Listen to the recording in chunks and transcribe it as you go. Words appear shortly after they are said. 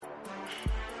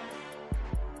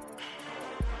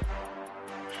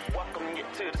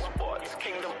to the sports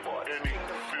kingdom. Welcome you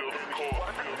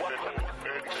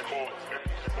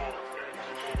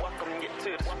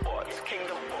to the sports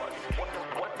kingdom.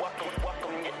 Welcome you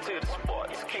to the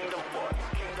sports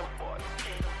kingdom.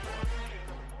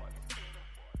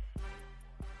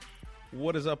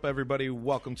 What is up, everybody?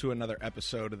 Welcome to another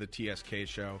episode of the TSK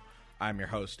Show. I'm your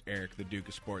host, Eric, the Duke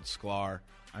of Sports Sklar.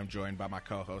 I'm joined by my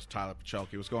co-host, Tyler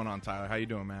Pachelke. What's going on, Tyler? How you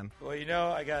doing, man? Well, you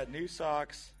know, I got new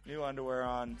socks, new underwear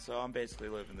on, so I'm basically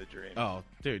living the dream. Oh,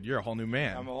 dude, you're a whole new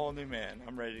man. I'm a whole new man.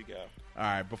 I'm ready to go. All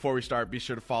right, before we start, be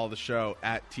sure to follow the show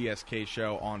at TSK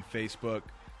Show on Facebook,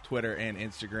 Twitter, and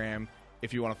Instagram.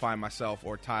 If you want to find myself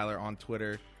or Tyler on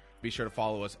Twitter, be sure to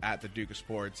follow us at the Duke of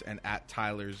Sports and at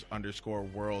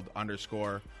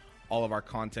Tyler's_world_. All of our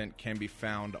content can be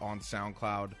found on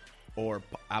SoundCloud or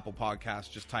Apple Podcasts.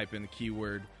 Just type in the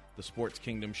keyword, The Sports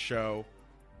Kingdom Show.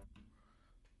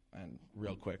 And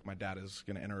real quick, my dad is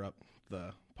going to interrupt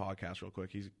the podcast real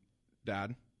quick.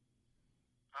 Dad?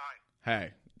 Hi.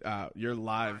 Hey, you're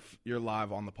live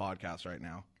on the podcast right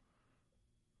now.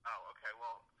 Oh, okay.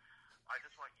 Well, I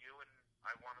just want you and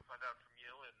I want to find out from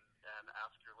you and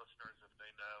ask your listeners if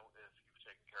they know if you've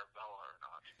taken care of Bella or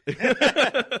not.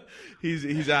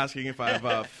 He's asking if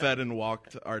I've fed and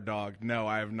walked our dog. No,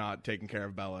 I have not taken care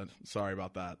of Bella. Sorry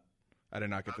about that. I did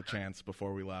not get the chance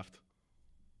before we left.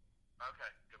 Okay,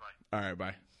 goodbye. All right,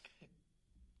 bye.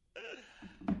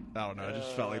 I don't know. I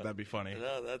just felt like that'd be funny.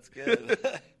 No, that's good.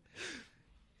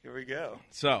 Here we go.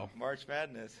 So, March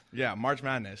Madness. yeah, March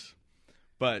Madness.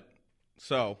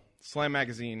 So Slam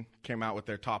Magazine came out with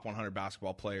their top 100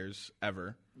 basketball players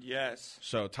ever. Yes.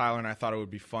 So Tyler and I thought it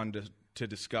would be fun to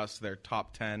discuss their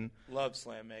top 10. Love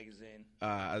Slam Magazine.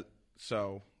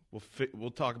 So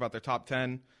we'll talk about their top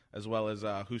 10 as well as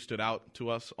who stood out to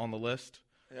us on the list.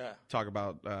 Yeah. Talk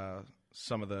about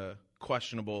some of the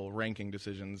questionable ranking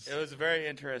decisions It was a very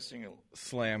interesting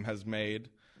Slam has made.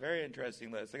 Very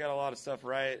interesting list. They got a lot of stuff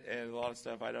right and a lot of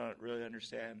stuff I don't really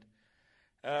understand.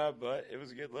 But it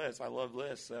was a good list. I love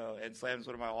lists. And Slam's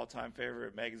one of my all-time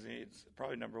favorite magazines.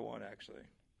 Probably number one, actually.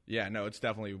 Yeah, no, it's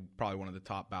definitely probably one of the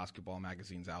top basketball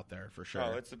magazines out there for sure.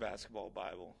 Oh, it's the basketball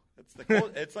Bible. It's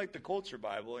it's like the culture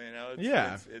Bible, you know?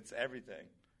 It's everything.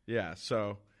 Yeah,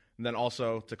 so and then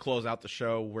also to close out the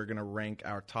show, we're going to rank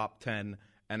our top 10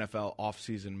 NFL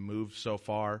offseason moves so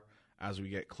far as we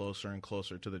get closer and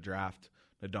closer to the draft.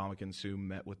 Ndamukong Suh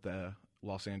met with the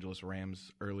Los Angeles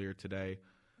Rams earlier today.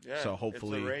 Yeah, so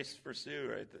hopefully it's a race for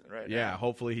Sue right now. Yeah,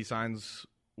 hopefully he signs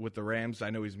with the Rams. I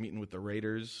know he's meeting with the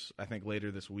Raiders, I think,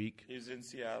 later this week. He's in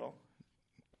Seattle.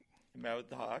 He met with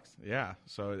the Hawks. Yeah,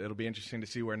 so it'll be interesting to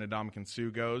see where Ndamukong Suh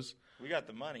goes. We got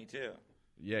the money, too.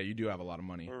 Yeah, you do have a lot of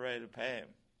money. We're ready to pay him.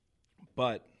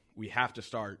 But we have to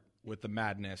start with the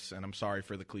madness, and I'm sorry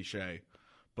for the cliche,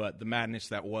 but the madness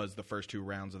that was the first two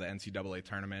rounds of the NCAA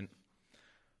tournament.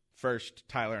 First,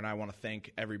 Tyler and I want to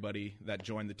thank everybody that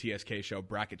joined the TSK Show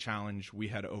Bracket Challenge. We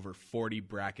had over 40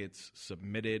 brackets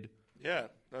submitted. Yeah,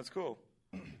 that's cool.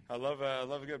 I love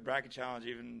a good bracket challenge,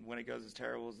 even when it goes as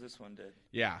terrible as this one did.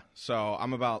 Yeah, so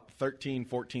I'm about 13,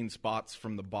 14 spots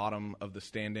from the bottom of the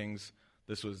standings.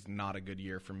 This was not a good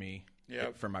year for me,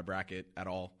 for my bracket at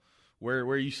all. Where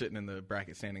are you sitting in the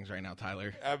bracket standings right now,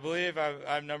 Tyler? I believe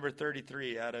I'm number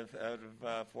 33 out of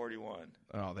 41.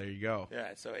 Oh, there you go.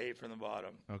 Yeah, so 8 from the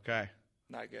bottom. Okay.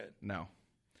 Not good. No.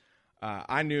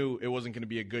 I knew it wasn't going to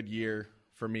be a good year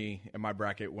for me in my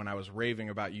bracket when I was raving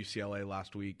about UCLA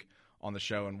last week on the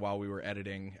show, and while we were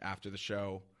editing after the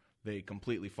show, they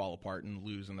completely fall apart and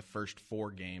lose in the first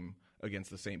 4 game against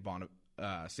the St.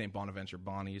 Bonaventure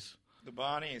Bonnies. The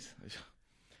Bonnies.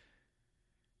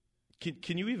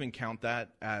 Can you even count that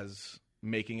as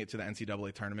making it to the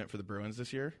NCAA tournament for the Bruins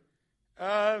this year?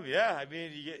 Yeah. I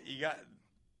mean, you got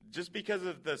just because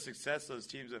of the success those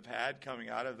teams have had coming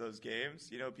out of those games.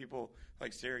 You know, people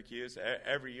like Syracuse.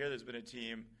 Every year, there's been a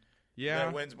team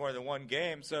that wins more than one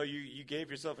game. So you gave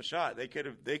yourself a shot. UCLA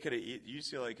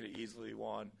could have easily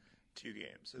won 2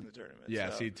 games in the tournament.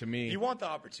 Yeah. So see, to me, you want the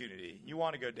opportunity. You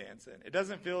want to go dancing. It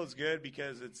doesn't feel as good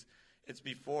because it's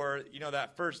before,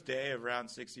 that first day of round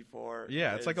 64.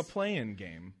 Yeah, it's like a play-in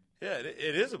game. Yeah,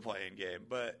 it is a play-in game,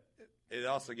 but it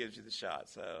also gives you the shot.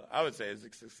 So I would say it's a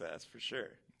success for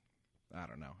sure. I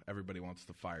don't know. Everybody wants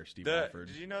to fire Steve Alford.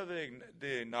 Did you know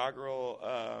the inaugural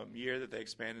year that they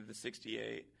expanded to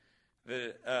 68,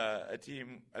 a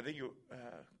team, I think, who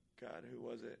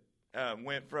was it,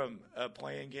 went from a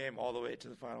play-in game all the way to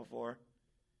the Final Four?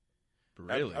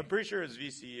 Really? I'm pretty sure it was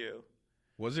VCU.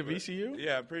 Was it VCU?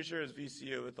 Yeah, I'm pretty sure it was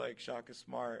VCU with like Shaka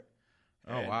Smart.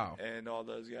 Wow. And all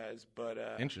those guys. But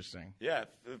interesting. Yeah,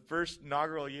 the first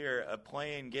inaugural year, a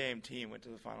play-in game team went to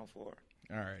the Final Four.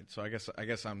 All right, so I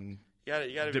guess I'm You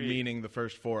got to demeaning the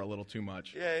first four a little too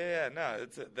much. Yeah. No,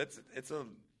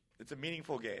 it's a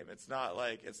meaningful game. It's not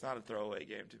a throwaway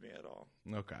game to me at all.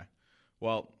 Okay.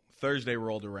 Well, Thursday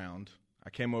rolled around. I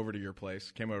came over to your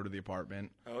place, came over to the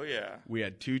apartment. Oh, yeah. We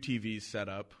had 2 TVs set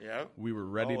up. Yep. We were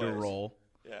ready to roll.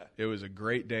 Yeah. It was a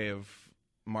great day of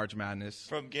March Madness.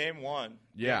 From game one.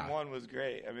 Yeah. Game one was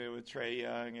great. I mean, with Trae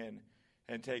Young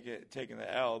and taking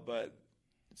the L, but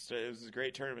it was a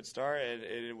great tournament start, and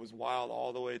it was wild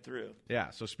all the way through.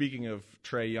 Yeah, so speaking of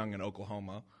Trae Young in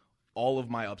Oklahoma, all of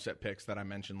my upset picks that I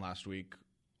mentioned last week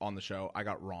on the show, I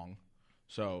got wrong.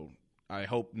 So I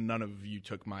hope none of you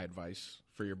took my advice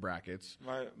for your brackets.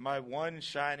 My one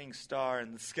shining star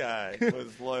in the sky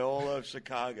was Loyola of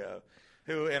Chicago,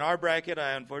 who in our bracket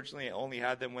I unfortunately only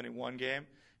had them winning one game.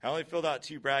 I only filled out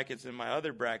 2 brackets. In my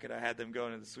other bracket, I had them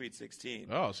going to the Sweet 16.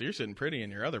 Oh, so you're sitting pretty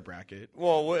in your other bracket.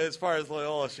 Well, as far as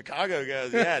Loyola Chicago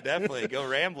goes, yeah, definitely. Go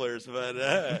Ramblers.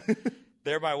 But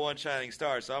they're my one shining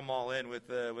star, so I'm all in with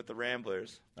the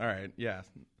Ramblers. All right, yeah.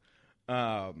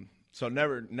 So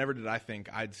never did I think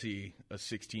I'd see a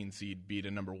 16 seed beat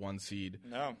a number 1 seed.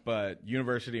 No. But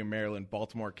University of Maryland,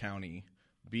 Baltimore County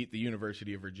beat the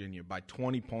University of Virginia by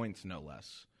 20 points, no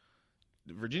less.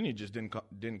 Virginia just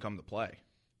didn't come to play.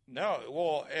 No,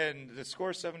 well, and to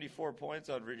score 74 points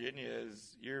on Virginia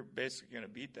is you're basically going to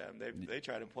beat them. They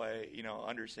try to play,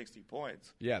 under 60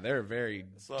 points. Yeah, they're a very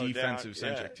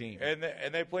defensive-centric team.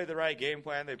 And they played the right game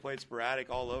plan. They played sporadic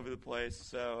all over the place,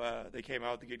 so they came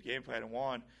out with a good game plan and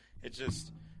won. It's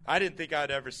just I didn't think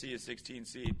I'd ever see a 16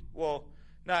 seed. Well,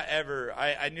 not ever.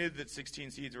 I knew that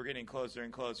 16 seeds were getting closer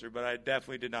and closer, but I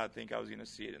definitely did not think I was going to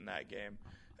see it in that game.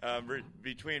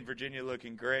 Between Virginia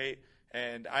looking great,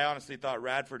 and I honestly thought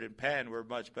Radford and Penn were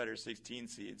much better 16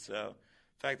 seeds. So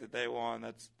the fact that they won,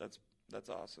 that's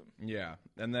awesome. Yeah,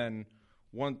 and then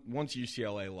once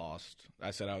UCLA lost,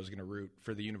 I said I was going to root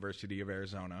for the University of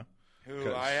Arizona,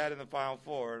 who I had in the Final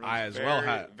Four. And I had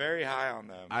very high on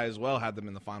them. I as well had them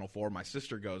in the Final Four. My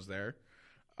sister goes there,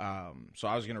 so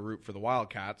I was going to root for the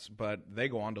Wildcats, but they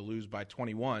go on to lose by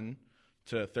 21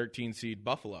 to 13 seed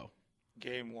Buffalo.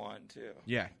 Game 1 too.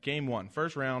 Yeah, game 1,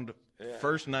 first round,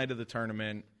 first night of the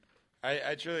tournament.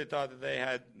 I truly thought that they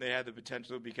had the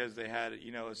potential because they had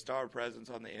a star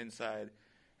presence on the inside,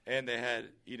 and they had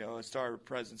a star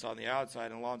presence on the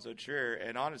outside, Alonzo Trier.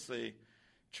 And honestly,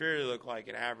 Trier looked like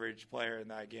an average player in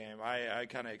that game. I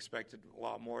kind of expected a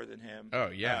lot more than him. Oh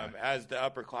yeah. As the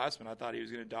upperclassman, I thought he was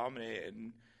going to dominate,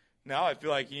 and now I feel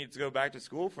like he needs to go back to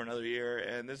school for another year.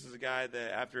 And this is a guy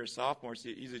that after a sophomore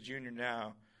season, he's a junior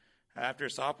now. After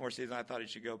a sophomore season, I thought he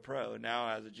should go pro. Now,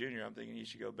 as a junior, I'm thinking he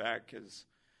should go back because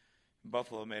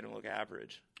Buffalo made him look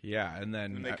average. Yeah, and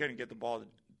then they couldn't get the ball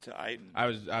to Ayton.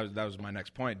 That was my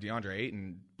next point. DeAndre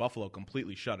Ayton, Buffalo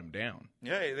completely shut him down.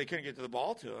 Yeah, they couldn't get to the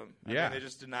ball to him. I mean, they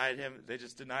just denied him. They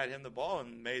just denied him the ball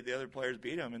and made the other players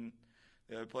beat him, and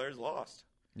the other players lost.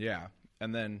 Yeah,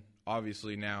 and then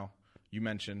obviously now you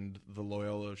mentioned the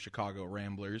Loyola Chicago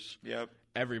Ramblers. Yep.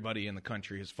 Everybody in the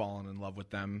country has fallen in love with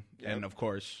them. Yep. And, of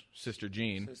course, Sister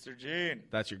Jean. Sister Jean.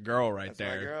 That's your girl right there.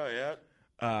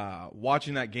 That's my girl, yep.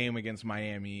 Watching that game against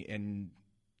Miami and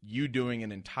you doing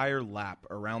an entire lap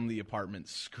around the apartment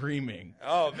screaming.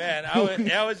 Oh, man.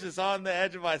 I was just on the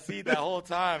edge of my seat that whole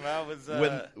time. I was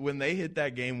when they hit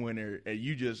that game winner,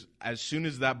 you just, as soon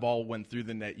as that ball went through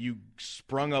the net, you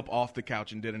sprung up off the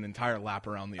couch and did an entire lap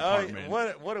around the apartment.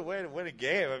 What a way to win a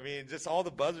game. I mean, just all the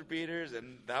buzzer beaters,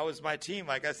 and that was my team.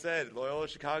 Like I said, Loyola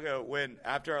Chicago,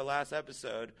 after our last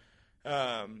episode,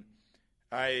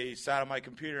 I sat on my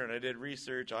computer and I did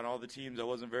research on all the teams I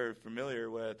wasn't very familiar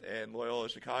with, and Loyola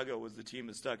Chicago was the team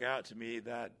that stuck out to me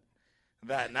that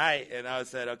night. And I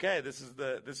said, okay, this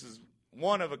is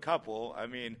one of a couple. I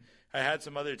mean, I had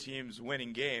some other teams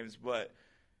winning games, but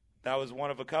that was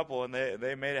one of a couple, and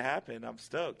they made it happen. I'm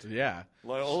stoked. Yeah,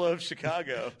 Loyola of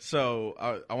Chicago.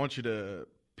 So I want you to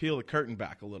peel the curtain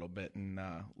back a little bit and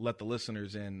let the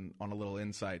listeners in on a little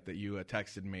insight that you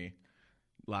texted me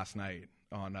last night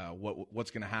on what's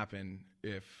going to happen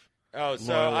if. Oh,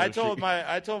 so I told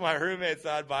my roommates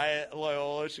I'd buy a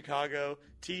Loyola Chicago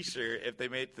T-shirt if they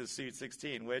made it to the Sweet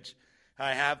 16, which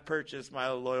I have purchased my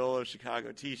Loyola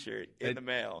Chicago T-shirt in the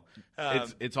mail.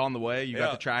 It's on the way. You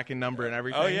got the tracking number and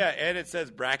everything. Oh yeah, and it says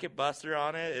Bracket Buster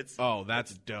on it.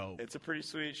 That's dope. It's a pretty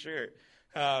sweet shirt.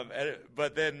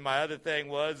 But then my other thing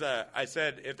was I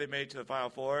said if they made it to the Final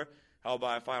Four, I'll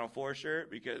buy a Final Four shirt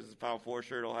because the Final Four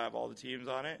shirt will have all the teams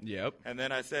on it. Yep. And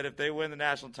then I said if they win the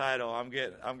national title, I'm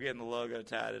getting the logo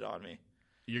tatted on me.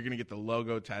 You're gonna get the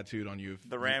logo tattooed on you.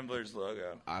 The Ramblers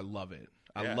logo. I love it.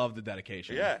 I love the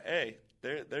dedication. Yeah. Hey,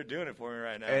 they're doing it for me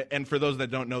right now. And for those that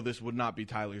don't know, this would not be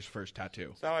Tyler's first tattoo.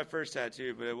 It's not my first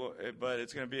tattoo, but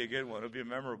it's going to be a good one. It'll be a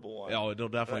memorable one. Oh, it'll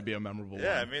definitely be a memorable one.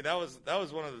 Yeah, I mean that was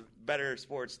one of the better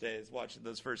sports days, watching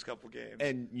those first couple games.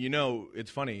 And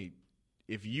it's funny,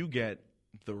 if you get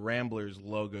the Ramblers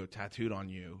logo tattooed on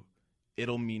you,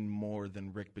 it'll mean more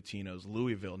than Rick Pitino's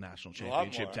Louisville National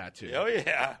Championship tattoo. Oh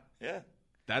yeah.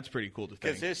 That's pretty cool to think.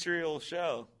 Because history will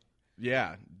show.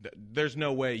 Yeah, there's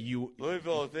no way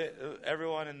Louisville.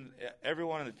 Everyone in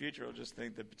the future will just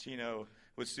think that Pitino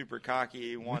was super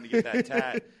cocky, wanted to get that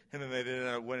tat, and then they didn't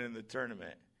end up winning the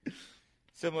tournament.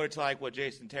 Similar to like what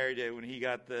Jason Terry did when he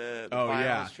got the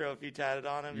finals trophy tatted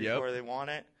on him before they won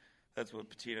it. That's what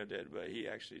Pitino did, but he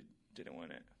actually didn't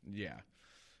win it. Yeah.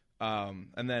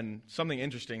 And then something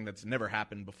interesting that's never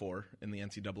happened before in the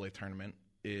NCAA tournament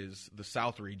is the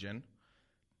South region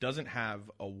doesn't have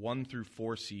a 1 through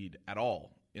 4 seed at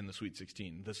all in the Sweet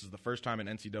 16. This is the first time in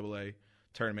NCAA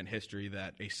tournament history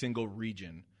that a single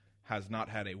region has not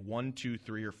had a 1, 2,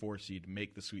 3, or 4 seed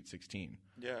make the Sweet 16.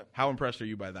 Yeah. How impressed are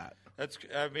you by that?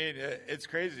 It's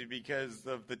crazy because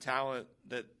of the talent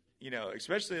that,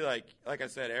 especially like I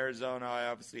said, Arizona, I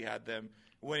obviously had them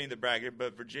winning the bracket,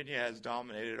 but Virginia has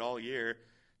dominated all year.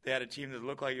 They had a team that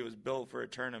looked like it was built for a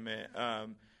tournament.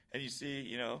 And you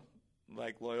see,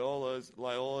 like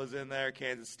Loyola's in there,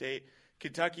 Kansas State.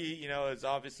 Kentucky, is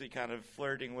obviously kind of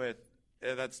flirting with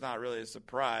that's not really a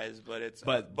surprise, but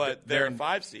they're a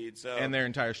 5 seed, so and their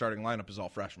entire starting lineup is all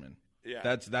freshmen.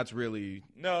 Yeah. That's really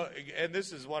no, and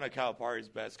this is one of Calipari's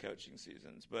best coaching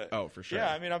seasons. But for sure.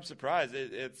 Yeah, I mean I'm surprised.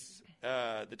 It's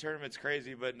the tournament's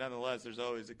crazy, but nonetheless there's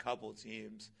always a couple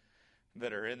teams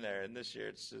that are in there, and this year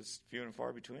it's just few and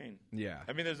far between. Yeah.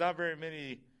 I mean there's not very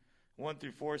many 1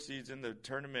 through 4 seeds in the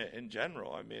tournament in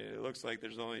general. I mean, it looks like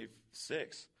there's only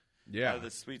 6 out of the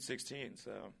Sweet 16.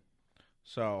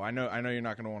 So I know you're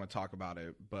not going to want to talk about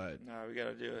it, but no, we got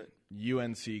to do it.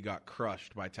 UNC got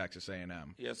crushed by Texas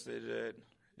A&M. Yes, they did.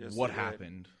 What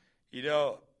happened?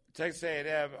 Texas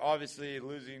A&M obviously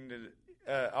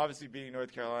obviously beating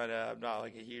North Carolina. I'm not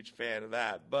like a huge fan of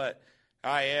that, but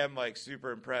I am like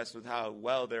super impressed with how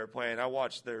well they're playing. I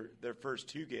watched their first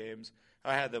 2 games.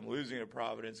 I had them losing to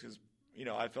Providence because,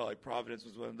 I felt like Providence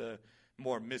was one of the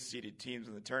more misseeded teams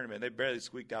in the tournament. They barely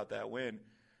squeaked out that win.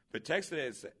 But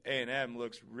Texas A&M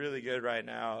looks really good right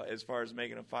now as far as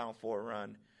making a Final Four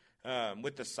run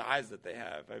with the size that they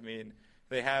have. I mean,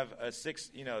 they have a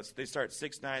 6, they start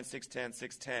 6'9",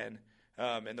 6'10",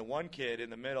 6'10". And the one kid in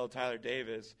the middle, Tyler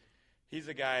Davis, he's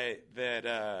a guy that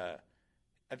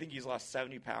I think he's lost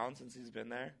 70 pounds since he's been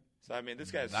there. So, I mean, this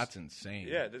guy's – that's insane.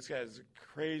 Yeah, this guy's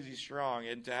crazy strong.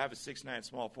 And to have a 6'9"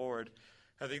 small forward,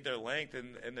 I think their length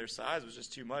and their size was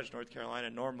just too much. North Carolina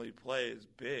normally plays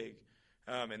big.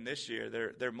 And this year,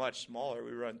 they're much smaller.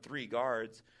 We run 3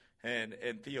 guards, and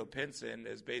Theo Pinson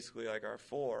is basically like our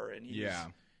 4. And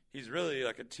he's really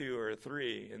like a 2 or a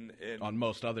 3 on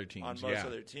most other teams. On most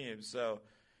other teams. So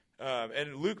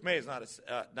and Luke May is not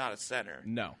a center.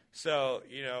 No. So,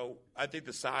 I think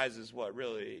the size is what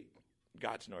really –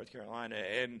 got to North Carolina,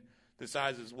 and the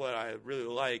size is what I really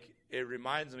like. It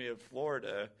reminds me of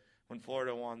Florida when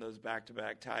Florida won those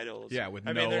back-to-back titles. Yeah, with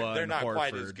Noah. I mean, they're not Horford.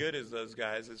 Quite as good as those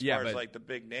guys as far as like the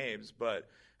big names, but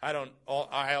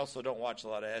I also don't watch a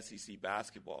lot of SEC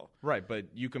basketball. Right, but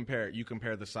you compare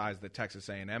the size that Texas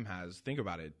A&M has. Think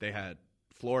about it.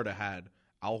 Florida had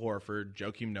Al Horford,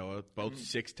 Joakim Noah, both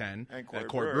 6'10", and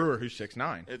Corey Brewer, who's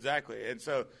 6'9". Exactly, and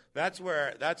so that's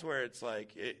where it's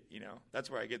like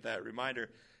that's where I get that reminder.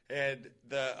 And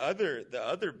the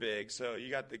other big, so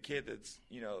you got the kid that's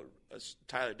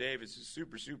Tyler Davis, who's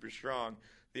super super strong.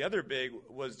 The other big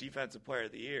was Defensive Player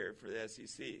of the Year for the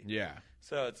SEC. Yeah.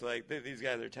 So it's like these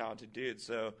guys are talented dudes.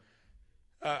 So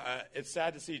it's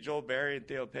sad to see Joel Berry and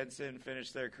Theo Pinson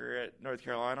finish their career at North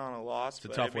Carolina on a loss. It's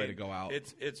a tough way to go out.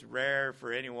 It's rare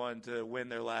for anyone to win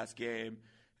their last game,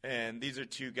 and these are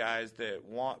 2 guys that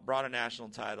brought a national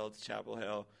title to Chapel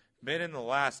Hill, been in the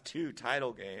last 2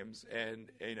 title games,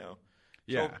 and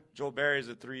Joel Berry's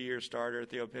a 3-year starter.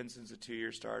 Theo Pinson's a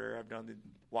 2-year starter. I've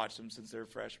watched them since they're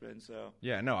freshmen. So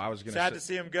I was gonna sad to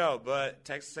see them go, but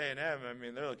Texas A&M, I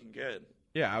mean, they're looking good.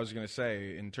 Yeah, I was gonna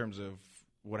say in terms of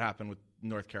what happened with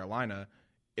North Carolina,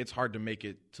 it's hard to make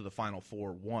it to the Final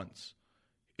Four once.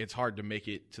 It's hard to make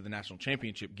it to the national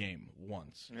championship game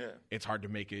once. Yeah. It's hard to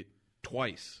make it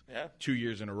twice. Yeah. 2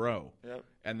 years in a row. Yep.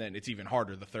 And then it's even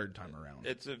harder the third time around.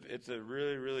 It's a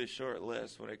really, really short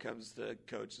list when it comes to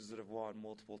coaches that have won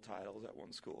multiple titles at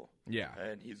one school. Yeah.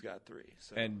 And he's got 3.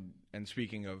 So. And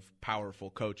speaking of powerful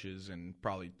coaches and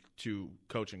probably 2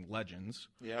 coaching legends.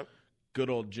 Yep. good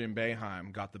old Jim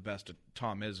Boeheim got the best of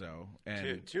Tom Izzo.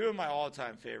 And two of my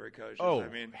all-time favorite coaches. Oh, I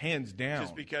mean, hands down.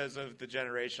 Just because of the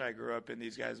generation I grew up in,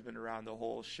 these guys have been around the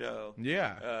whole show.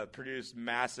 Yeah. Produced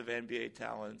massive NBA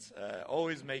talents.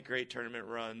 Always make great tournament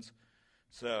runs.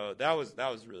 So that was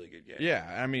a really good game. Yeah,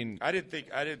 I mean, I didn't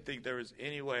think there was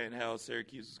any way in hell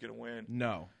Syracuse was going to win.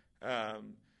 No.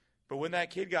 But when that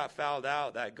kid got fouled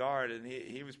out, that guard, and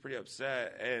he was pretty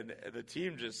upset, and the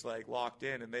team just like locked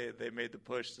in, and they made the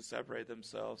push to separate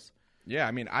themselves. Yeah,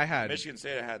 I mean, I had Michigan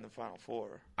State I had in the Final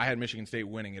Four. I had Michigan State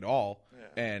winning it all,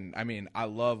 Yeah. and I mean, I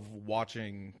love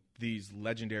watching these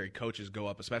legendary coaches go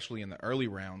up, especially in the early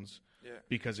rounds,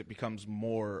 because it becomes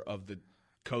more of the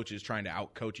coaches trying to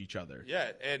out-coach each other.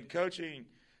 Yeah, and coaching.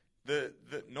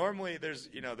 Normally there's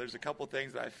a couple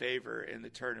things that I favor in the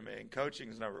tournament, and coaching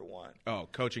is number one. Oh,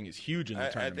 coaching is huge in the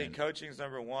tournament. I think coaching is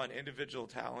number one. Individual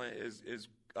talent is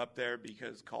up there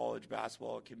because college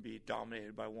basketball can be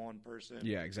dominated by one person.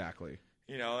 Yeah, exactly.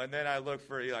 And then I look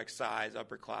for like size,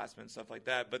 upperclassmen, stuff like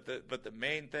that. But the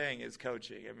main thing is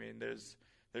coaching. I mean, there's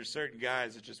certain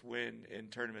guys that just win in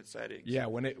tournament settings. Yeah,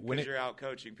 when you're out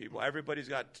coaching people. Everybody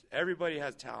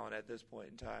has talent at this point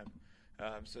in time.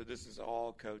 So this is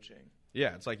all coaching.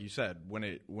 Yeah, it's like you said. When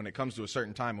it comes to a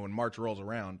certain time, when March rolls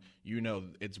around,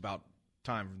 it's about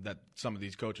time that some of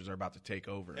these coaches are about to take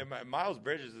over. And Miles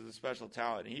Bridges is a special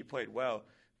talent, and he played well.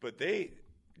 But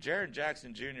Jaren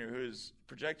Jackson Jr., who's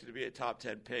projected to be a top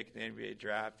 10 pick in the NBA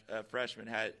draft, freshman,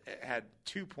 had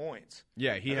 2 points.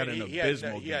 Yeah, he had an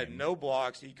abysmal game. He had no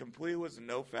blocks. He completely was a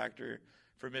no factor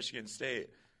for Michigan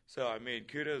State. So, I mean,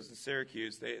 kudos to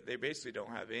Syracuse. They basically don't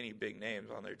have any big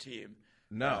names on their team.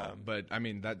 No, but I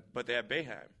mean that. But they have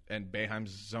Boeheim, and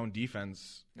Boeheim's zone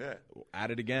defense. Yeah, at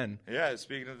it again. Yeah,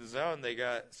 speaking of the zone, they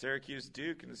got Syracuse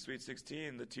Duke in the Sweet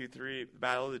 16, the 2-3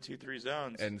 battle of the 2-3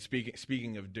 zones. And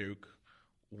speaking of Duke,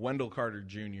 Wendell Carter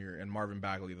Jr. and Marvin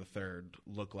Bagley III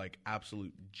look like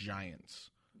absolute giants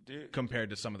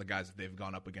compared to some of the guys that they've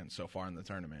gone up against so far in the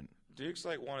tournament. Duke's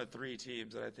like one of 3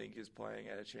 teams that I think is playing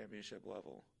at a championship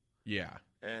level. Yeah,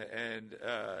 and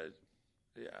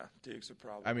Duke's a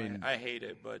problem. I mean, I hate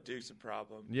it, but Duke's a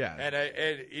problem. Yeah, and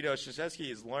Krzyzewski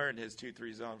has learned his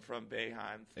 2-3 zone from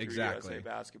Boeheim through USA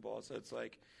basketball. So it's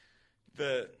like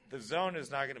the zone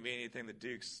is not going to be anything that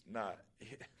Duke's not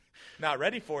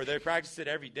ready for. They practice it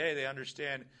every day. They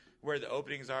understand where the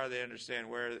openings are. They understand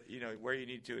where you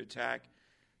need to attack.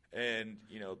 And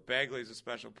Bagley's a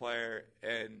special player,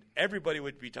 and everybody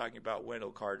would be talking about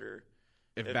Wendell Carter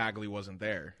if Bagley wasn't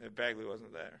there. If Bagley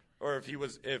wasn't there. Or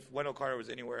if Wendell Carter was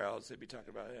anywhere else, they'd be talking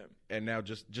about him. And now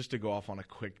just to go off on a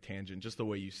quick tangent, just the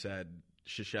way you said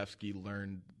Krzyzewski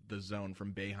learned the zone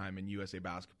from Boeheim in USA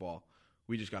basketball,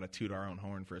 we just got to toot our own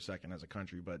horn for a second as a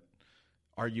country, but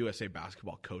our USA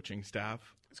basketball coaching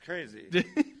staff. It's crazy.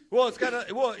 Well,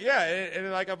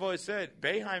 and like I've always said,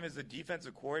 Boeheim is the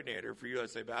defensive coordinator for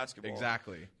USA basketball.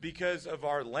 Exactly. Because of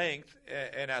our length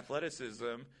and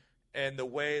athleticism and the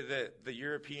way that the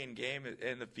European game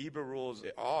and the FIBA rules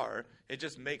are, it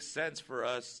just makes sense for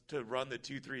us to run the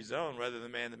 2-3 zone rather than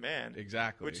man-to-man.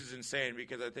 Exactly. Which is insane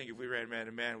because I think if we ran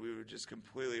man-to-man, we would just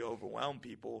completely overwhelm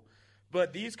people.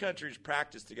 But these countries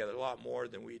practice together a lot more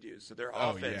than we do. So their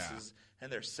offenses and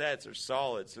their sets are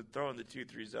solid. So throwing the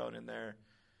 2-3 zone in there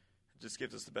just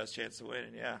gives us the best chance to win.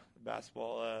 And,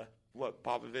 basketball,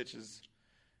 Popovich is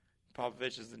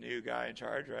the new guy in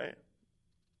charge, right?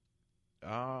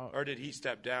 Or did he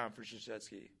step down for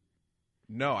Krzyzewski?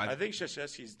 No, I think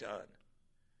Krzyzewski's done.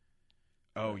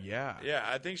 Oh, yeah. Yeah,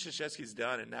 I think Krzyzewski's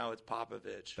done, and now it's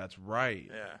Popovich. That's right.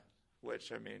 Yeah,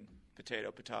 which, I mean,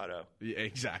 potato. Yeah,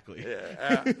 exactly.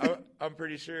 Yeah, I'm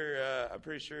pretty sure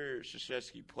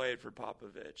Krzyzewski played for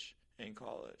Popovich in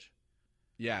college.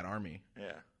 Yeah, at Army.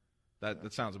 Yeah.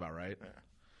 That sounds about right.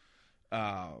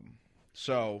 Yeah.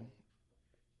 So,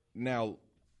 now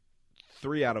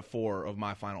 3 out of 4 of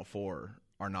my Final Four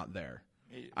are not there.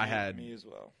 Me as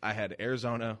well. I had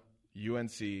Arizona,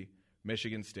 UNC,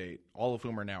 Michigan State, all of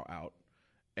whom are now out.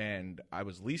 And I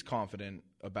was least confident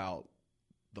about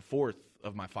the 4th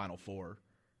of my Final Four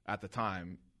at the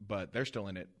time, but they're still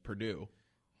in it, Purdue.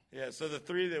 Yeah, so the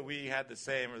 3 that we had the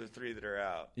same are the 3 that are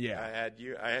out. Yeah.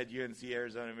 I had UNC,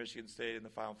 Arizona, Michigan State in the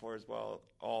Final Four as well.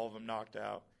 All of them knocked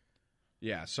out.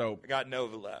 Yeah, so I got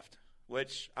Nova left,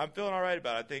 which I'm feeling all right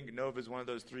about. I think Nova is one of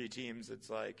those 3 teams that's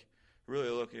like really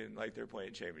looking like they're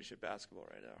playing championship basketball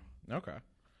right now. Okay.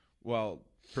 Well,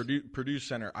 Purdue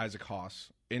center Isaac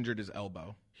Haas injured his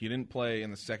elbow. He didn't play in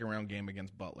the second round game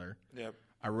against Butler. Yep.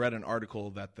 I read an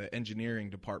article that the engineering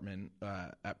department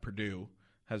at Purdue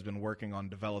has been working on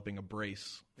developing a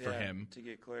brace for him to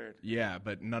get cleared. Yeah,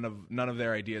 but none of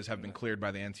their ideas have been cleared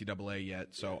by the NCAA yet,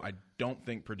 so I don't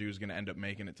think Purdue's going to end up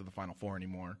making it to the Final Four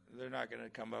anymore. They're not going to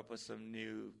come up with some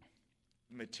new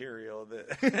material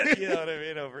that you know what I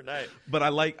mean overnight. But I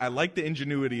like the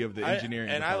ingenuity of the engineering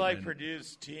and department. I like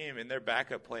Purdue's team, and their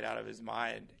backup played out of his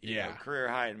mind. You know, career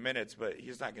high in minutes, but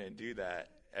he's not going to do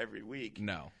that every week.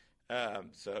 No.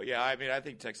 So yeah, I mean, I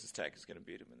think Texas Tech is going to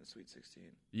beat him in the Sweet 16.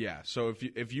 Yeah. So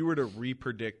if you were to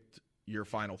repredict your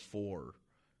Final Four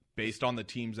based on the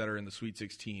teams that are in the Sweet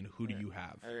 16, who do you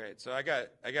have? All right. So I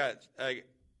got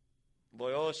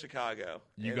Loyola Chicago.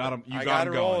 You got them. I got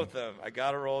to roll with them. I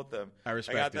got to roll with them. I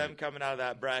respect. I got them coming out of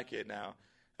that bracket now.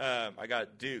 I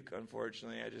got Duke.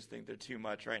 Unfortunately, I just think they're too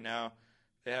much right now.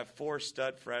 They have 4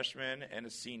 stud freshmen and a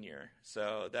senior,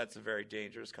 so that's a very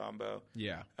dangerous combo.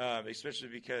 Yeah. Especially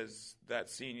because that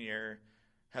senior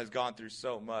has gone through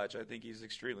so much. I think he's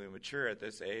extremely mature at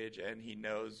this age, and he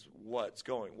knows what's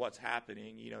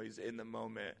happening. You know, he's in the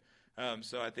moment.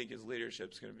 So I think his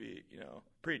leadership's going to be,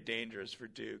 pretty dangerous for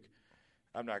Duke.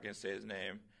 I'm not going to say his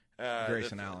name.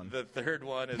 Grayson Allen. The third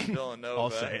one is Villanova. I'll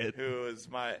say it. Who is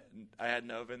I had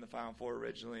Nova in the Final Four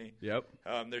originally. Yep.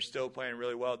 They're still playing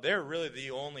really well. They're really the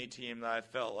only team that I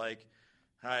felt like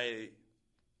I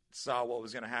saw what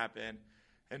was going to happen.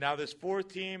 And now this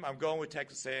fourth team, I'm going with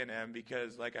Texas A&M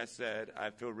because, like I said,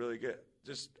 I feel really good.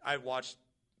 I watched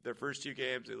their first 2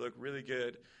 games. They look really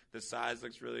good. The size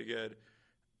looks really good.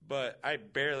 But I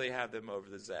barely have them over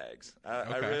the Zags.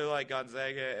 I really like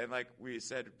Gonzaga, and like we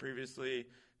said previously,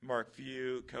 Mark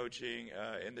Few coaching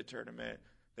in the tournament.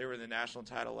 They were in the national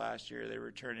title last year. They were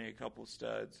returning a couple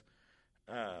studs.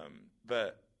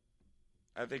 But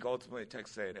I think ultimately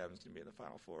Texas A&M is going to be in the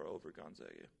Final Four over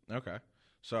Gonzaga. Okay.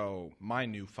 So my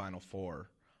new Final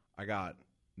Four, I got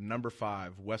number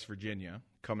 5, West Virginia,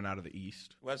 coming out of the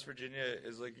East. West Virginia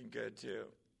is looking good, too.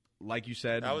 Like you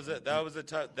said, that was a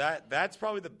tough. That's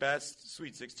probably the best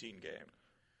Sweet 16 game.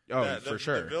 Oh, for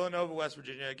sure. The Villanova West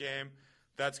Virginia game,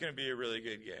 that's going to be a really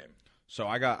good game. So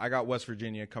I got West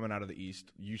Virginia coming out of the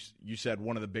East. You said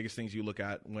one of the biggest things you look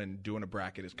at when doing a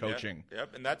bracket is coaching.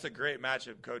 Yep, and that's a great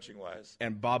matchup coaching wise.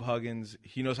 And Bob Huggins,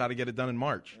 he knows how to get it done in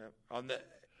March. Yep.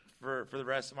 For the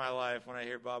rest of my life, when I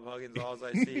hear Bob Huggins, all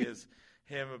I see is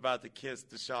him about to kiss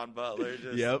Deshaun Butler.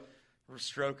 Just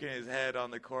stroking his head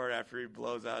on the court after he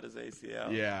blows out his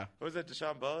ACL. Yeah. Was that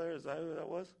Deshaun Butler? Is that who that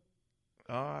was?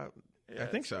 I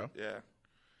think so.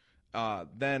 Yeah.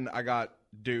 Then I got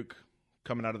Duke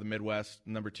coming out of the Midwest,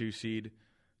 number 2 seed.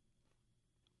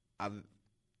 I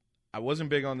wasn't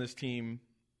big on this team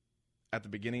at the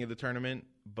beginning of the tournament,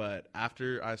 but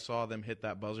after I saw them hit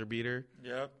that buzzer beater,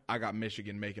 I got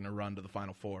Michigan making a run to the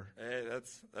Final Four. Hey,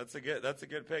 that's a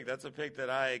good pick. That's a pick that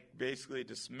I basically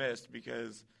dismissed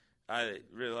because I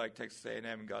really like Texas A&M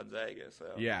and Gonzaga. So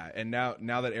yeah, and now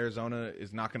that Arizona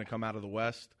is not going to come out of the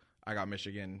West, I got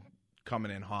Michigan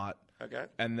coming in hot. Okay.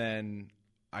 And then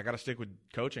I got to stick with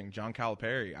coaching, John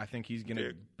Calipari. I think he's going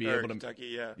to be able to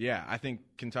Kentucky, Yeah, I think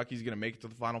Kentucky's going to make it to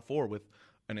the Final Four with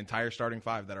an entire starting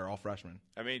 5 that are all freshmen.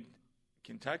 I mean,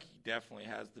 Kentucky definitely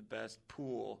has the best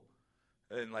pool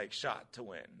and shot to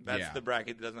win. That's the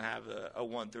bracket that doesn't have a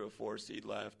 1 through a 4 seed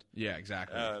left. Yeah,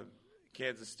 exactly.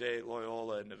 Kansas State,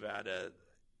 Loyola, and Nevada,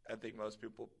 I think most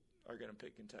people are going to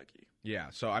pick Kentucky. Yeah,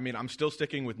 so, I mean, I'm still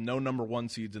sticking with no number 1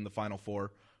 seeds in the Final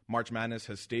Four. March Madness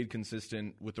has stayed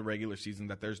consistent with the regular season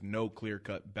that there's no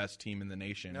clear-cut best team in the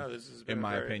nation, in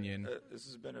my opinion. This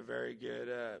has been a very good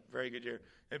year.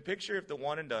 And picture if the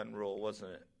one-and-done rule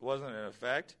wasn't in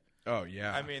effect. Oh,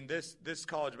 yeah. I mean, this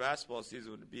college basketball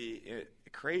season would be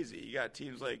crazy. You got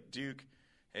teams like Duke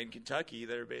and Kentucky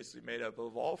that are basically made up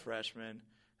of all freshmen.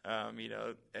 And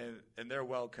they're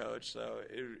well coached, so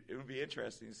it would be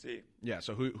interesting to see. Yeah.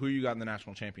 So who you got in the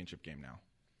national championship game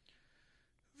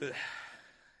now?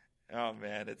 Oh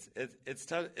man, it's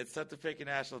tough. It's tough to pick a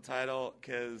national title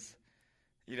because,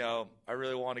 I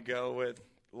really want to go with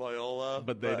Loyola.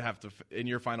 But they'd have to in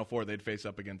your Final Four. They'd face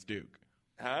up against Duke.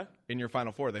 Huh? In your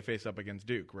Final Four, they face up against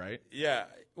Duke, right? Yeah.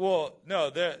 Well, no,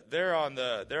 they're on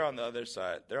the other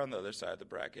side. They're on the other side of the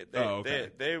bracket.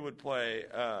 They would play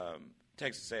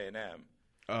Texas A&M.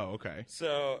 Oh, okay.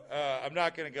 So I'm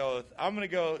not going to go – I'm going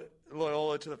to go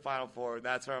Loyola to the Final Four, and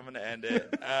that's where I'm going to end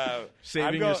it.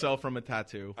 Saving yourself from a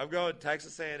tattoo. I'm going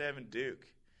Texas A&M and Duke.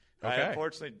 Okay. I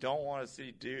unfortunately don't want to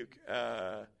see Duke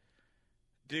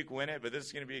win it, but this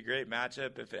is going to be a great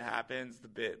matchup if it happens,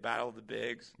 the battle of the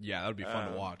bigs. Yeah, that would be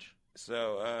fun to watch.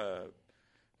 So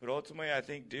but ultimately I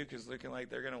think Duke is looking like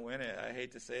they're going to win it. I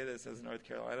hate to say this as a North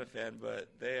Carolina fan, but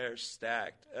they are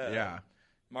stacked. Yeah.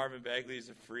 Marvin Bagley's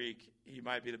a freak. He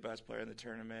might be the best player in the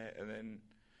tournament. And then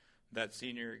that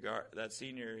senior,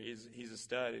 he's a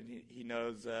stud, and he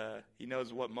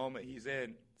knows what moment he's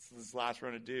in. It's his last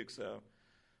run at Duke, so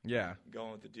yeah,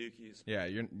 going with the Dukies. Yeah,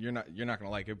 you're not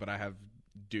gonna like it, but I have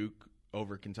Duke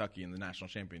over Kentucky in the national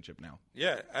championship now.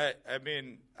 Yeah, I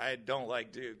mean, I don't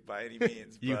like Duke by any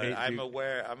means, but I'm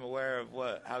aware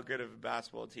of how good of a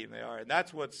basketball team they are, and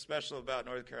that's what's special about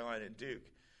North Carolina and Duke.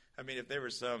 I mean, if they were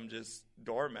some just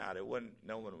doormat,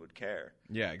 no one would care.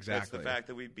 Yeah, exactly. It's the fact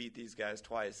that we beat these guys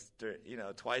twice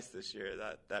this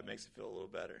year that makes it feel a little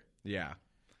better. Yeah.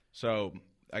 So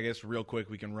I guess real quick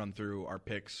we can run through our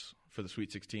picks for the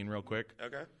Sweet 16 real quick.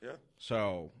 Okay. Yeah.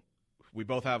 So we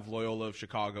both have Loyola of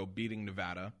Chicago beating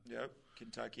Nevada. Yep.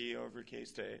 Kentucky over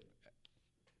K-State.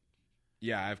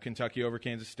 Yeah, I have Kentucky over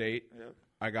Kansas State. Yep.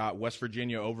 I got West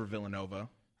Virginia over Villanova.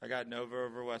 I got Nova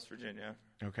over West Virginia.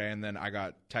 Okay, and then I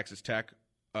got Texas Tech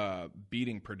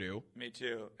beating Purdue. Me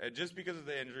too. And just because of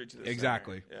the injury to the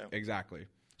Exactly. center. Yeah. Exactly.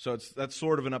 So that's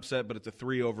sort of an upset, but it's a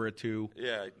 3 over a 2.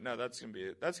 Yeah, no, that's gonna be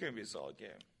a solid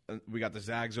game. We got the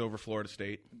Zags over Florida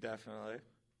State. Definitely.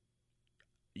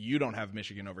 You don't have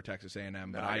Michigan over Texas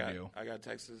A&M, but I do. I got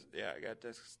Texas. Yeah, I got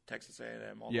Texas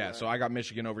A&M. Yeah, so I got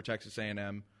Michigan over Texas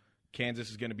A&M. Kansas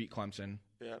is going to beat Clemson.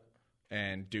 Yep.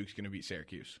 And Duke's going to beat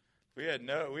Syracuse. We had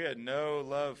no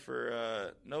love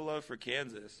for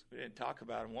Kansas. We didn't talk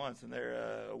about them once, and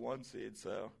they're a 1 seed.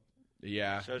 So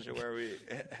yeah, shows you where we.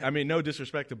 I mean, no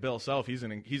disrespect to Bill Self. He's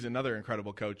another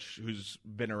incredible coach who's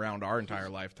been around our entire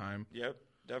lifetime. Yep,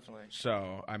 definitely.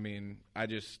 So I mean, I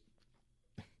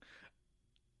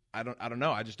don't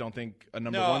know. I just don't think a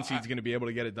number 1 seed's going to be able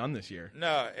to get it done this year.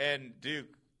 No, and Duke.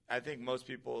 I think most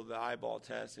people, the eyeball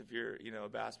test. If you're a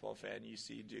basketball fan, you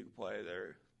see Duke play,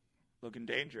 they're looking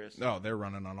dangerous. No, they're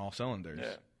running on all cylinders.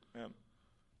 Yeah.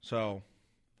 So,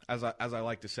 as I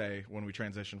like to say, when we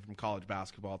transition from college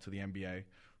basketball to the NBA,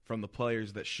 from the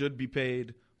players that should be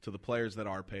paid to the players that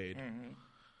are paid. Mm-hmm.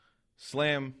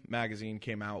 Slam magazine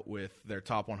came out with their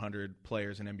top 100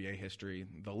 players in NBA history.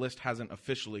 The list hasn't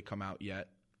officially come out yet.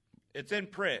 It's in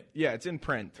print. Yeah, it's in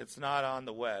print. It's not on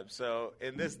the web. So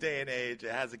in this day and age,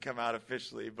 it hasn't come out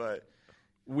officially, but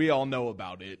we all know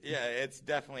about it. Yeah, it's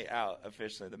definitely out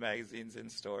officially. The magazine's in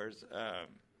stores.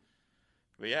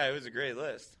 But yeah, it was a great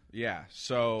list. Yeah,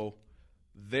 so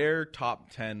their top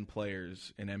 10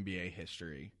 players in NBA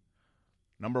history.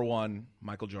 Number 1,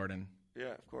 Michael Jordan.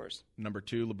 Yeah, of course. Number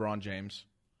 2, LeBron James.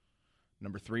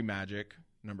 Number 3, Magic.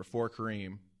 Number 4,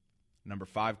 Kareem. Number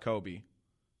 5, Kobe.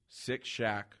 6,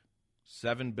 Shaq.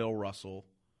 7, Bill Russell.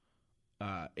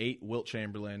 8, Wilt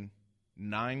Chamberlain.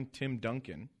 9, Tim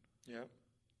Duncan. Yep.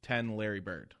 10, Larry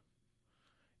Bird.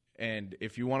 And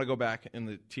if you want to go back in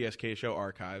the TSK Show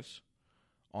archives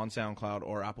on SoundCloud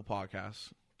or Apple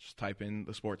Podcasts, just type in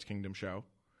the Sports Kingdom Show.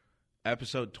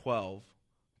 Episode 12,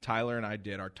 Tyler and I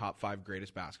did our top 5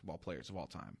 greatest basketball players of all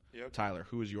time. Yep. Tyler,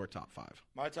 who is your top 5?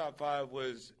 My top 5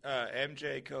 was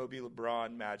MJ, Kobe,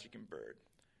 LeBron, Magic, and Bird.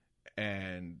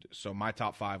 And so my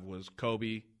top 5 was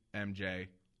Kobe, MJ,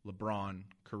 LeBron,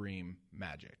 Kareem,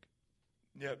 Magic.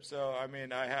 Yep. So, I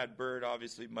mean, I had Bird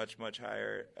obviously much, much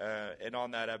higher. And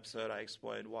on that episode, I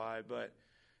explained why. But,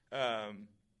 and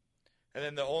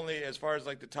then as far as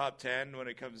like the top 10, when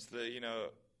it comes to,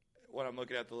 when I'm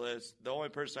looking at the list, the only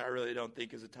person I really don't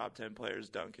think is a top 10 player is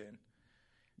Duncan.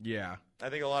 Yeah. I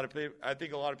think a lot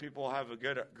of people have a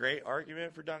great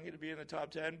argument for Duncan to be in the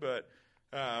top 10, but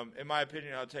in my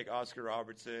opinion, I'll take Oscar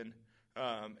Robertson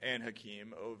and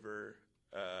Hakeem over.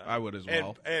 I would as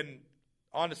well. And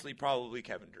honestly, probably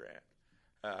Kevin Durant.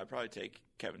 I'd probably take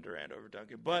Kevin Durant over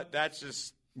Duncan, but that's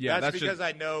just because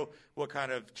I know what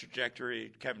kind of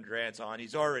trajectory Kevin Durant's on.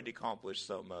 He's already accomplished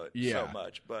so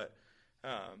much, but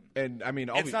and I mean,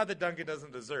 it's not that Duncan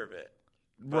doesn't deserve it,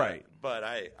 right? But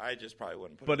I just probably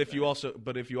wouldn't put. But if you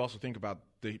also think about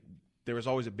there was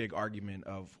always a big argument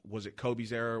of, was it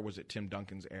Kobe's era or was it Tim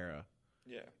Duncan's era?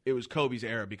 Yeah. It was Kobe's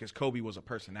era because Kobe was a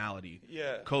personality.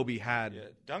 Yeah. Kobe had... Yeah.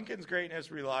 Duncan's greatness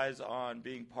relies on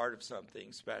being part of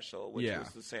something special, which was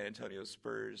the San Antonio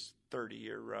Spurs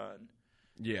 30-year run.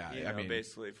 Yeah. I mean,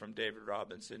 basically from David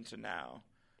Robinson to now.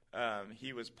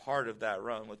 He was part of that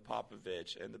run with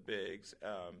Popovich and the Bigs.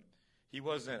 He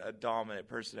wasn't a dominant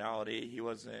personality. He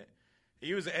was an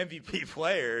MVP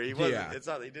player. He wasn't. Yeah. It's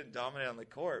not that he didn't dominate on the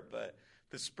court, but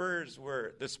the Spurs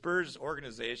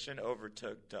organization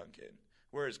overtook Duncan,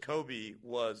 whereas Kobe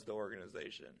was the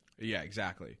organization. Yeah,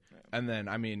 exactly. Yeah. And then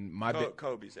I mean,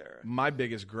 Kobe's era. My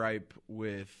biggest gripe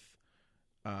with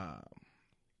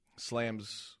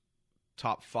Slam's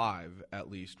top 5, at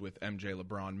least with MJ,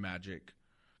 LeBron, Magic,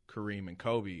 Kareem, and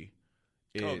Kobe,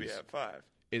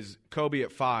 is Kobe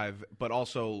at 5, but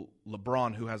also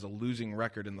LeBron, who has a losing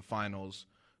record in the finals,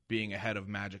 being ahead of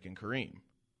Magic and Kareem.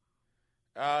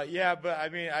 Yeah, but I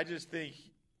mean, I just think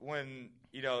when,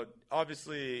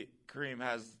 obviously Kareem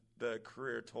has the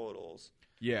career totals.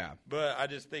 Yeah. But I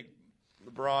just think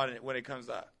LeBron, when it comes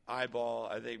to eyeball,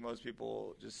 I think most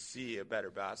people just see a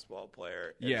better basketball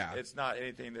player. It's not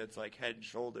anything that's like head and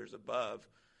shoulders above,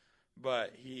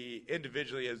 but he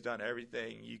individually has done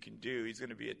everything you can do. He's going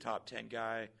to be a top 10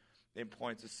 guy in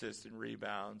points, assists, and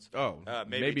rebounds. Oh,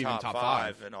 maybe top even top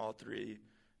five in all three.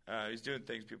 He's doing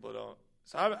things people don't.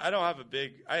 So I don't have a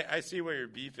big – I see where your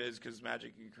beef is because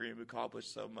Magic and Kareem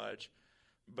accomplished so much.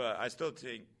 But I still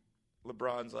think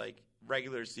LeBron's like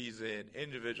regular season,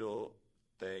 individual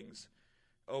things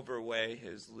overweigh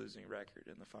his losing record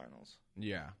in the finals.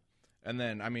 Yeah. And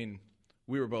then, I mean,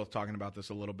 we were both talking about this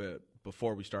a little bit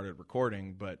before we started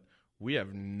recording, but we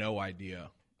have no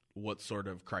idea what sort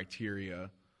of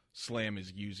criteria Slam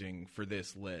is using for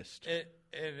this list. And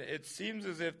it seems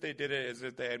as if they did it as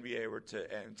if the NBA were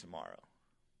to end tomorrow.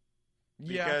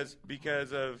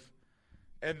 Because of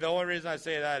 – and the only reason I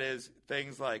say that is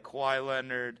things like Kawhi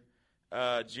Leonard,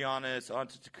 Giannis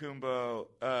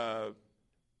Antetokounmpo,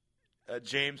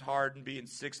 James Harden being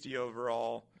 60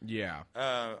 overall. Yeah.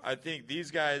 I think these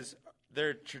guys,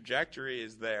 their trajectory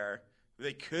is there.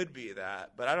 They could be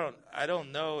that, but I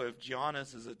don't know if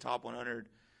Giannis is a top 100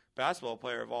 basketball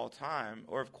player of all time,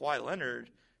 or if Kawhi Leonard,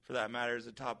 for that matter, is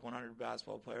a top 100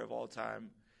 basketball player of all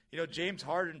time. James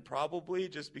Harden probably,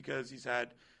 just because he's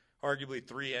had arguably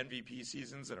 3 MVP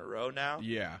seasons in a row now.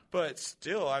 Yeah. But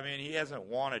still, I mean, he hasn't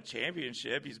won a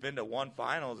championship. He's been to 1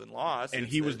 finals and lost. And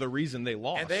he was the reason they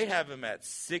lost. And they have him at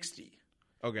 60.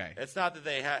 Okay. It's not that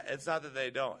they have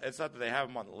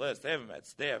him on the list.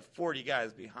 They have 40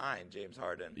 guys behind James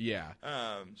Harden. Yeah.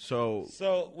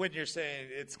 So when you're saying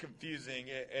it's confusing,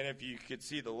 and if you could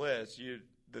see the list,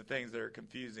 the things that are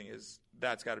confusing is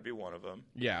that's got to be one of them.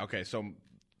 Yeah. Okay. So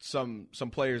some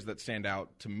players that stand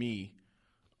out to me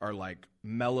are like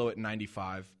Melo at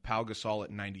 95, Pau Gasol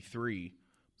at 93,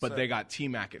 but they got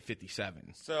T-Mac at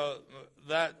 57. So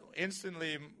that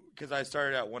instantly, because I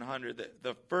started at 100,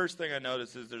 the first thing I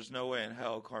noticed is there's no way in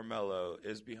hell Carmelo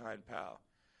is behind Pau.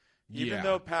 Even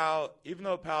though Pau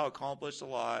accomplished a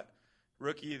lot,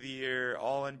 Rookie of the Year,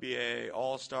 All-NBA,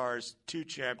 All-Stars, 2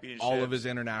 championships. All of his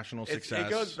international success.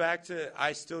 It goes back to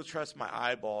I still trust my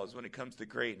eyeballs when it comes to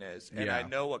greatness, and I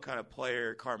know what kind of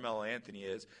player Carmelo Anthony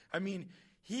is. I mean,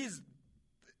 he's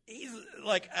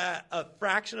like a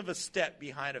fraction of a step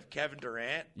behind of Kevin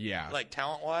Durant, like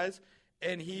talent-wise,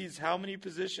 and he's how many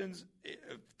positions?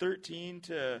 13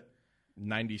 to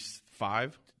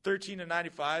 95? 13 to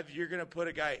 95. You're going to put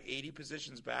a guy 80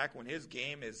 positions back when his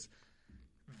game is –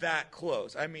 that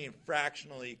close. I mean,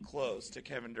 fractionally close to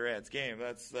Kevin Durant's game.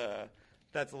 That's a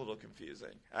little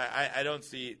confusing. I don't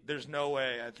see. There's no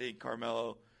way. I think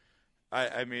Carmelo.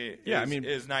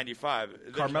 Is 95.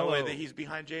 There's Carmelo, no way that he's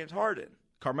behind James Harden.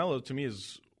 Carmelo to me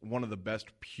is one of the best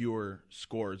pure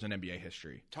scorers in NBA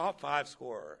history. Top 5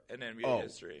 scorer in NBA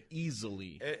history,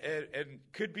 easily, and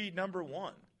could be number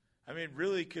 1. I mean,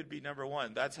 really could be number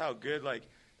 1. That's how good.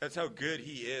 That's how good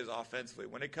he is offensively.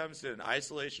 When it comes to an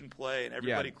isolation play and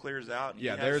everybody clears out.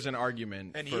 And there's an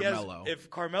argument for Melo.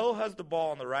 If Carmelo has the ball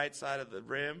on the right side of the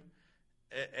rim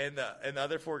and the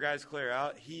other 4 guys clear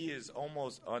out, he is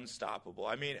almost unstoppable.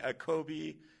 I mean, a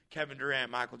Kobe, Kevin Durant,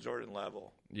 Michael Jordan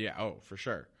level. Yeah, for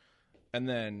sure. And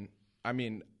then, I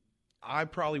mean, I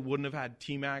probably wouldn't have had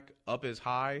T-Mac up as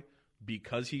high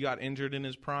because he got injured in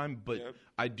his prime, but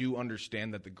I do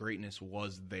understand that the greatness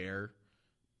was there.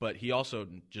 But he also,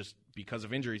 just because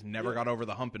of injuries, never got over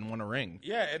the hump and won a ring.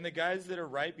 Yeah, and the guys that are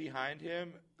right behind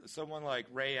him, someone like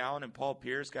Ray Allen and Paul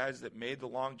Pierce, guys that made the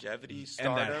longevity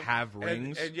stardom. And that have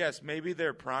rings. And yes, maybe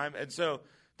they're prime. And so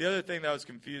the other thing that I was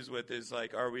confused with is,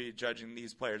 like, are we judging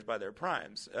these players by their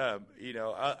primes?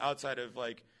 Outside of,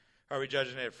 like, are we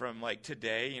judging it from, like,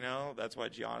 today, that's why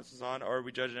Giannis is on? Or are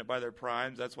we judging it by their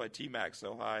primes? That's why T-Mac's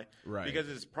so high. Right. Because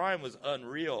his prime was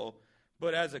unreal.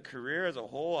 But as a career, as a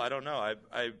whole, I don't know.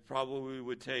 I probably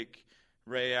would take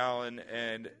Ray Allen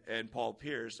and Paul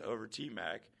Pierce over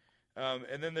T-Mac.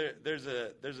 And then there's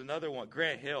another one,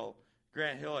 Grant Hill.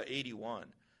 Grant Hill at 81.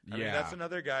 I mean, that's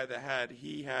another guy that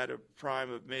had a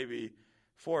prime of maybe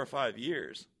 4 or 5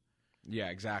 years. Yeah,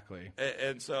 exactly.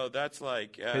 And so that's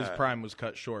like his prime was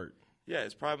cut short. Yeah,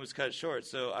 his prime was cut short.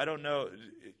 So I don't know.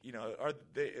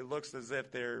 It looks as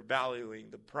if they're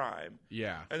valuing the prime.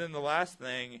 Yeah. And then the last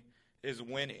thing is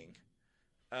winning.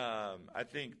 I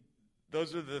think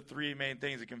those are the 3 main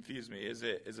things that confuse me. Is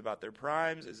it about their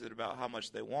primes? Is it about how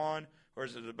much they won? Or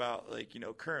is it about, like,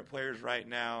 current players right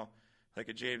now, like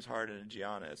a James Harden and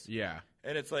Giannis? Yeah.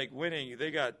 And it's like winning.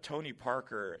 They got Tony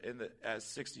Parker as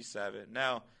 67.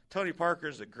 Now, Tony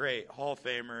Parker's a great Hall of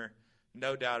Famer,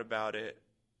 no doubt about it.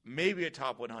 Maybe a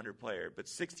top 100 player, but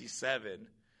 67.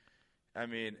 I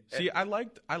mean, see, I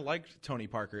liked Tony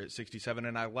Parker at 67,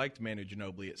 and I liked Manu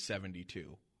Ginobili at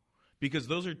 72, because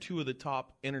those are two of the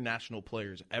top international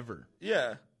players ever.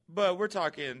 Yeah, but we're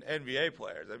talking NBA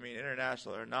players. I mean,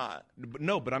 international or not.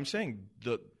 But I'm saying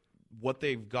what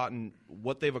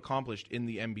they've accomplished in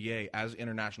the NBA as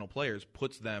international players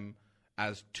puts them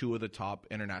as two of the top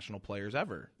international players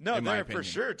ever. No, they're for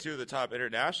sure two of the top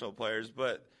international players,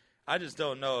 but I just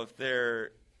don't know if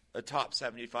they're a top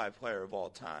 75 player of all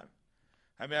time.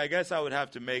 I mean, I guess I would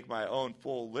have to make my own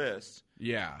full list.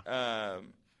 Yeah.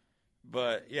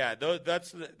 But yeah,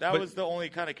 was the only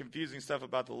kind of confusing stuff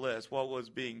about the list. What was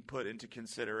being put into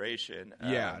consideration?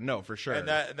 Yeah, no, for sure. And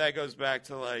that goes back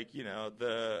to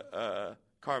the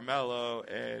Carmelo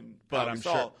and Pau Gasol.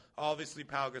 Sure. Obviously,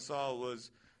 Pau Gasol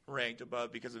was ranked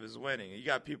above because of his winning. You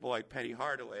got people like Penny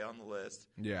Hardaway on the list.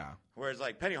 Yeah. Whereas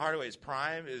Penny Hardaway's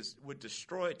prime would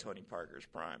destroy Tony Parker's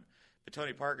prime. But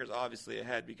Tony Parker's obviously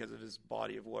ahead because of his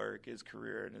body of work, his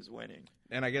career, and his winning.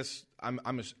 And I guess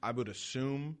I would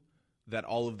assume that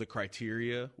all of the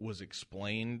criteria was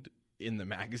explained in the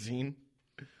magazine.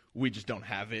 We just don't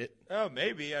have it. Oh,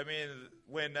 maybe. I mean,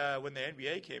 when the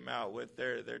NBA came out with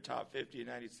their top 50 in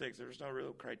 '96, there was no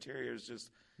real criteria. It was just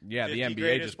the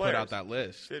NBA just put out that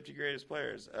list, 50 greatest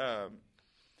players.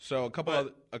 So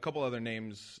a couple other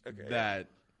names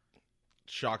that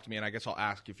shocked me, and I guess I'll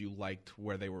ask if you liked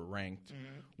where they were ranked.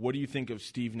 Mm-hmm. What do you think of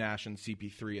Steve Nash and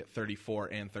CP3 at 34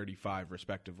 and 35,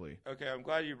 respectively? Okay, I'm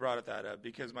glad you brought that up,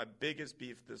 because my biggest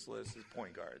beef with this list is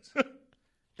point guards.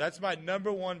 That's my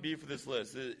number one beef with this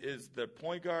list is the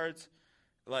point guards.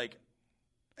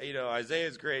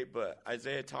 Isaiah's great, but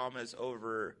Isaiah Thomas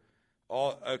over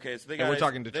all. Okay, so we're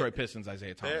talking Detroit Pistons.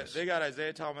 Isaiah Thomas. They got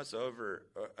Isaiah Thomas over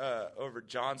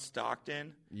John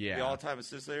Stockton, the all-time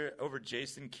assist leader, over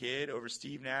Jason Kidd, over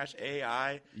Steve Nash,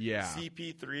 AI,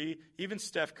 CP3, even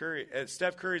Steph Curry.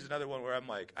 Steph Curry's another one where I'm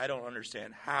like, I don't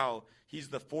understand how he's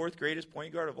the fourth greatest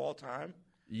point guard of all time.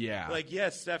 Yeah.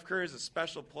 Yes, Steph Curry is a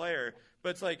special player, but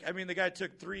it's the guy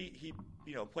took he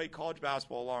played college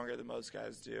basketball longer than most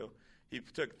guys do. He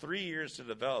took 3 years to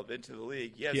develop into the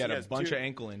league. Yes, he had a bunch of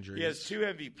ankle injuries. He has 2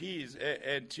 MVPs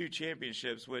and 2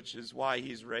 championships, which is why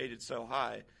he's rated so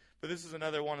high. But this is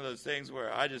another one of those things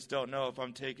where I just don't know if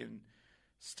I'm taking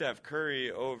Steph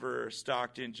Curry over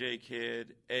Stockton, J.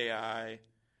 Kidd, AI.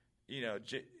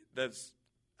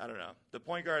 I don't know. The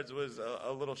point guards was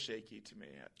a little shaky to me.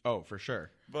 Oh, for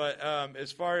sure. But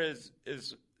as far as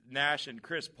Nash and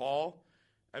Chris Paul,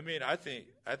 I mean, I think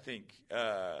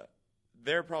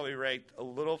they're probably ranked a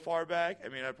little far back. I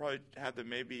mean, I'd probably have them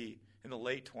maybe in the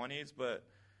late 20s, but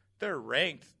they're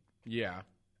ranked. Yeah.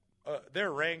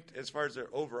 They're ranked as far as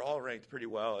they're overall ranked pretty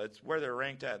well. It's where they're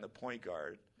ranked at in the point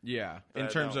guard. Yeah, in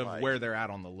terms of where they're at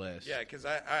on the list. Yeah, because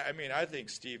I think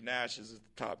Steve Nash is the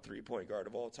top 3 point guard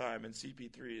of all time, and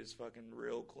CP3 is fucking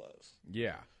real close.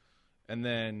 Yeah. And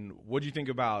then what do you think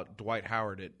about Dwight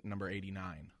Howard at number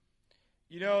 89?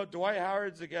 Dwight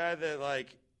Howard's a guy that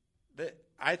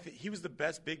I think he was the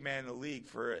best big man in the league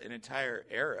for an entire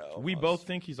era. Almost. We both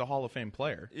think he's a Hall of Fame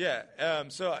player. Yeah.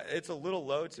 So it's a little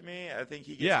low to me. I think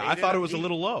he gets I thought it was a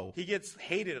little low. He gets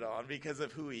hated on because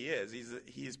of who he is.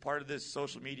 He's part of this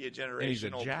social media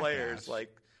generational players like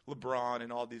LeBron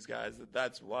and all these guys.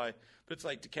 That's why. But it's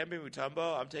like Dikembe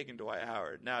Mutombo, I'm taking Dwight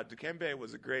Howard. Now, Dikembe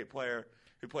was a great player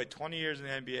who played 20 years in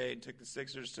the NBA and took the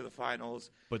Sixers to the finals.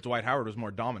 But Dwight Howard was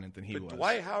more dominant than he was.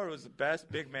 Dwight Howard was the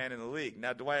best big man in the league.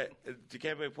 Now,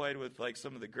 Dikembe played with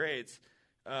some of the greats,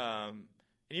 and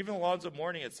even Alonzo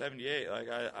Mourning at 78.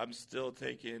 I'm still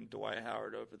taking Dwight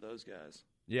Howard over those guys.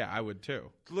 Yeah, I would too.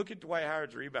 Look at Dwight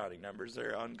Howard's rebounding numbers;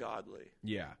 they're ungodly.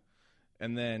 Yeah,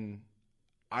 and then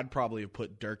I'd probably have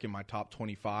put Dirk in my top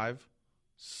 25.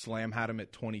 Slam had him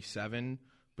at 27.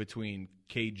 Between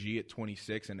KG at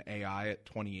 26 and AI at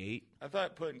 28. I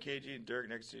thought putting KG and Dirk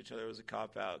next to each other was a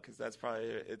cop out because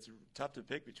it's tough to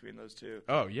pick between those two.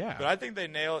 Oh yeah, but I think they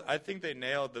nailed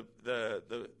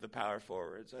the power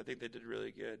forwards. I think they did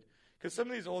really good because some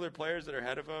of these older players that are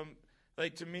ahead of them,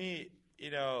 to me,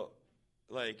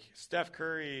 Steph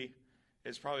Curry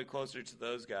is probably closer to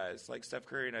those guys. Steph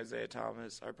Curry and Isaiah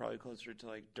Thomas are probably closer to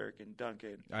Dirk and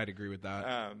Duncan. I'd agree with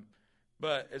that.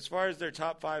 But as far as their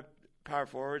top 5 power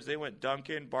forwards, they went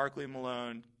Duncan, Barkley,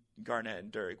 Malone, Garnett,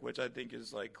 and Dirk, which I think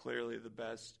is clearly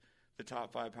the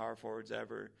top 5 power forwards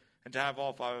ever. And to have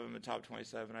all 5 of them in top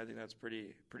 27, I think that's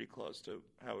pretty close to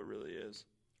how it really is.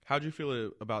 How'd you feel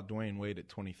about Dwayne Wade at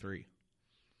 23?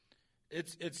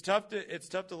 It's tough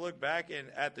to look back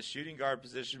at the shooting guard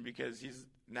position because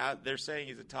they're saying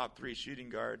he's a top 3 shooting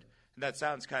guard And that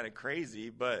sounds kind of crazy,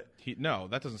 but no,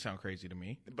 that doesn't sound crazy to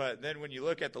me. But then when you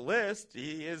look at the list,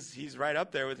 he's right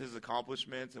up there with his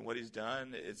accomplishments and what he's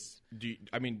done.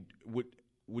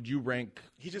 Would you rank?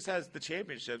 He just has the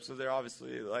championship, so they're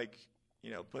obviously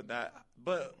putting that.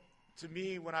 But to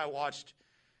me, when I watched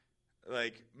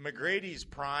McGrady's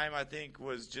prime, I think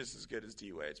was just as good as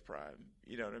D-Wade's prime.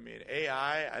 You know what I mean?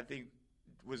 AI, I think,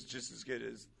 was just as good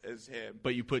as him.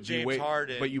 But you put James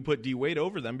Harden. But you put D-Wade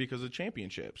over them because of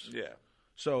championships. Yeah.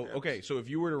 So, okay, so if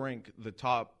you were to rank the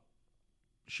top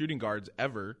shooting guards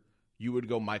ever, you would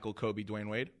go Michael, Kobe, Dwayne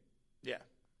Wade? Yeah.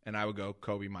 And I would go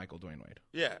Kobe, Michael, Dwayne Wade.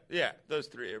 Yeah. Those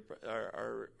three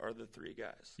are the three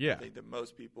guys. Yeah. I think that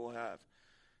most people have.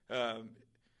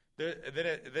 Then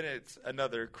it's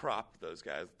another crop. Those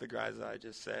guys, the guys that I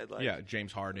just said,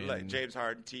 James Harden,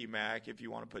 T-Mac. If you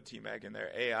want to put T-Mac in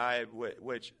there, AI,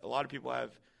 which a lot of people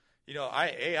have.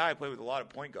 AI played with a lot of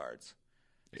point guards,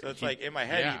 so it's in my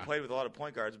head he played with a lot of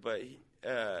point guards, but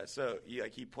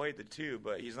he played the two,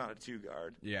 but he's not a two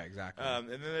guard. Yeah, exactly. And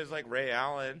then there's Ray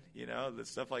Allen, the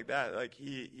stuff like that.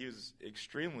 He was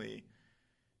extremely.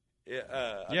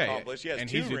 Accomplished. He has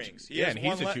two rings.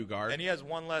 He's a two guard, and he has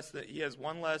one less. He has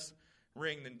one less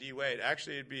ring than D Wade.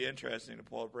 Actually, it'd be interesting to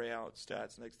pull up Ray Allen's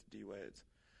stats next to D Wade's.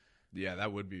 Yeah,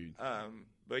 that would be.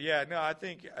 But yeah, no, I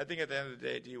think at the end of the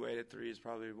day, D Wade at 3 is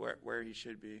probably where he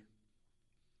should be.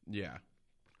 Yeah,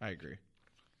 I agree.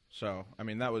 So, I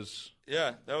mean, that was.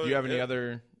 Yeah, that was. Do you have any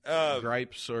other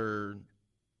gripes or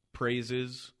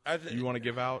praises you want to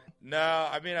give out? No,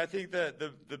 I mean, I think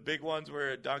the big ones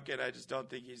were Duncan. I just don't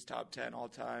think he's top 10 all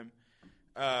time.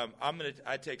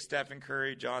 I take Stephen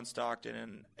Curry, John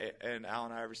Stockton, and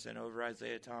Allen Iverson over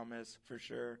Isaiah Thomas for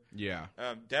sure. Yeah.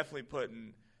 Definitely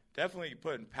putting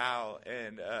Powell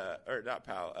and or not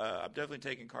Powell. I'm definitely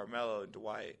taking Carmelo and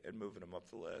Dwight and moving them up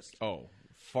the list. Oh,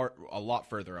 a lot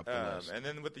further up the list. And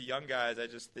then with the young guys, I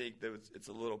just think that it's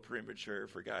a little premature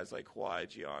for guys like Kawhi,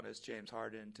 Giannis, James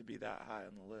Harden to be that high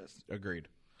on the list. Agreed.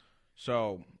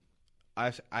 So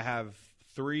I have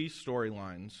 3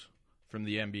 storylines from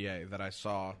the NBA that I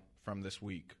saw from this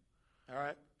week. All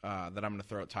right. That I'm going to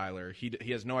throw at Tyler. He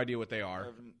has no idea what they are.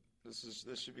 This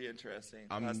should be interesting.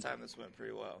 Last time this went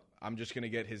pretty well. I'm just going to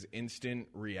get his instant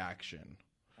reaction.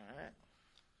 All right.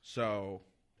 So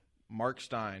Mark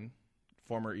Stein,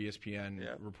 former ESPN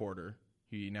reporter,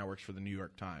 he now works for the New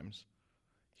York Times.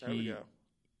 There we go.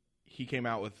 He came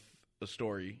out with a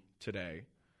story today.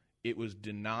 It was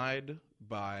denied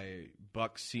by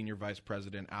Bucks senior vice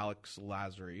president Alex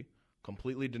Lazary.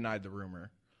 Completely denied the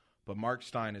rumor. But Mark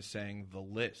Stein is saying the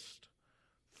list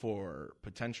for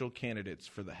potential candidates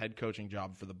for the head coaching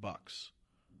job for the Bucks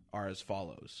are as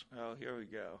follows. Oh, here we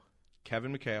go.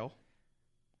 Kevin McHale.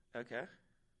 Okay.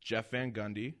 Jeff Van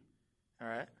Gundy. All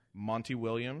right. Monty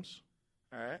Williams.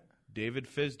 All right. David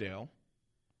Fizdale.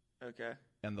 Okay.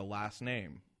 And the last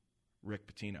name, Rick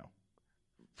Pitino.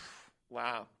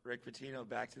 Wow, Rick Pitino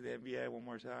back to the NBA one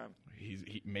more time.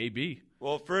 He may be.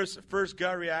 Well, first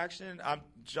gut reaction,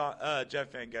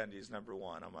 Jeff Van Gundy's number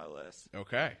 1 on my list.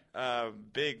 Okay.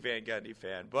 Big Van Gundy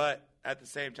fan, but at the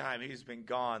same time, he's been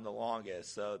gone the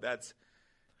longest, so that's.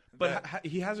 But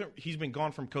he hasn't. He's been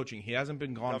gone from coaching. He hasn't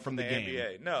been gone from the game.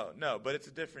 NBA. No, but it's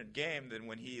a different game than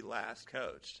when he last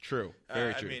coached. True,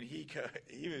 very true. I mean,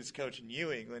 he was coaching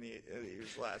Ewing when he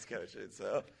was last coaching.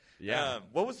 So yeah.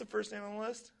 What was the first name on the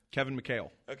list? Kevin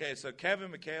McHale. Okay, so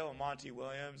Kevin McHale and Monty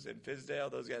Williams and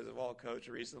Fizdale, those guys have all coached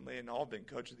recently and all been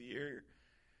Coach of the Year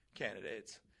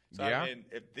candidates. So yeah. I mean,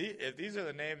 if these are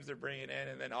the names they're bringing in,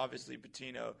 and then obviously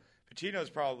Pitino. Pitino's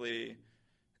probably.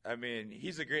 I mean,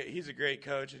 he's a great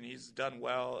coach, and he's done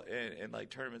well in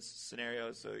tournament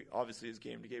scenarios. So obviously, his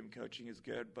game-to-game coaching is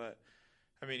good. But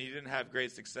I mean, he didn't have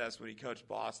great success when he coached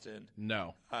Boston.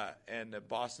 No, and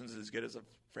Boston's as good as a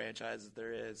franchise as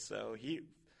there is. So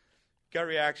gut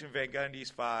reaction: Van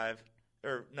Gundy's 5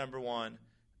 or number 1,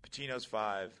 Pitino's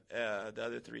 5. The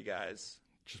other 3 guys.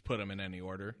 Just put them in any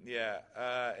order. Yeah.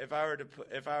 If I were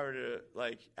to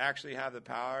actually have the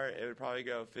power, it would probably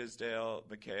go Fizdale,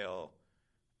 McHale.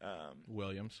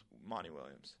 Williams. Monty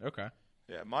Williams. Okay.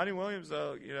 Yeah, Monty Williams,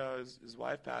 though, his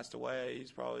wife passed away.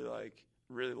 He's probably,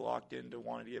 really locked into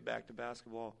wanting to get back to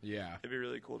basketball. Yeah. It'd be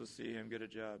really cool to see him get a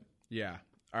job. Yeah.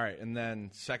 All right, and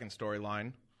then second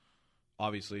storyline,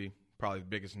 obviously probably the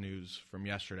biggest news from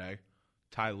yesterday,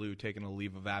 Ty Lue taking a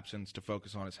leave of absence to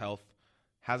focus on his health.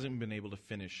 Hasn't been able to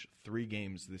finish 3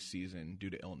 games this season due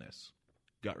to illness.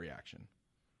 Gut reaction.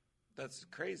 That's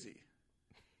crazy.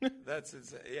 That's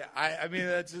I mean,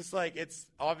 that's just it's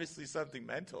obviously something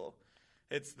mental.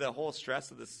 It's the whole stress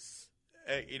of this.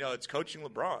 It's coaching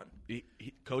LeBron.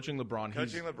 Coaching LeBron.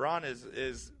 LeBron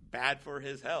is bad for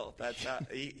his health. That's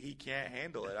not he can't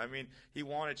handle it. I mean, he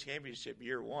won a championship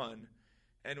year one,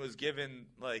 and was given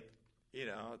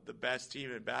the best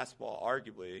team in basketball,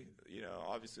 arguably.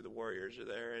 Obviously the Warriors are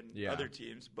there and other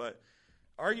teams, but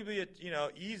arguably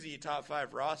easy top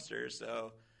 5 roster.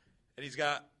 So, and he's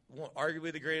got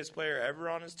arguably the greatest player ever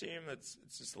on his team. It's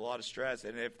just a lot of stress,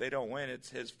 and if they don't win, it's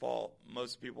his fault.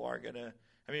 Most people aren't gonna.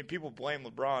 I mean, people blame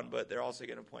LeBron, but they're also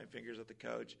going to point fingers at the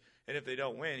coach. And if they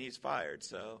don't win, he's fired.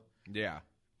 So yeah,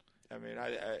 I mean,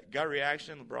 I gut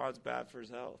reaction. LeBron's bad for his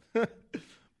health.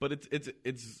 But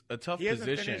it's a tough position. He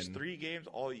hasn't finished 3 games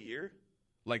all year.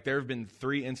 Like, there have been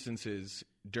 3 instances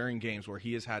during games where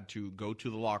he has had to go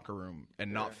to the locker room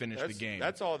and not finish the game.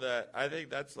 That's all that. I think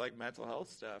that's like mental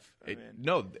health stuff.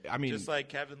 I mean, just like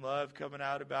Kevin Love coming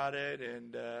out about it,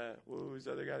 and who was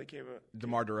the other guy that came up?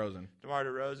 DeMar DeRozan. DeMar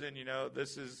DeRozan.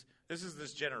 This is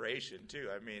this generation too.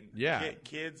 I mean,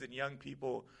 kids and young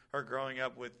people are growing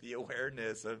up with the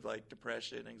awareness of like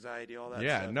depression, anxiety, all that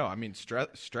stuff. Yeah, no, I mean,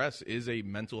 stress is a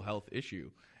mental health issue.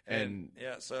 And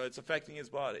so it's affecting his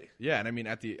body. Yeah, and I mean,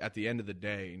 at the end of the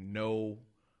day, no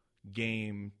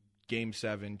game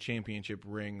 7, championship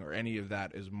ring, or any of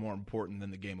that is more important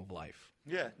than the game of life.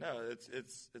 Yeah, no,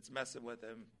 it's messing with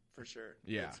him for sure.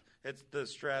 Yeah, it's the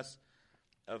stress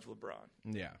of LeBron.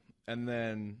 Yeah, and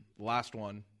then last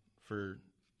one for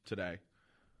today: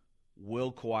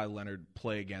 will Kawhi Leonard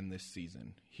play again this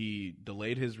season? He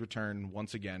delayed his return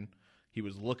once again. He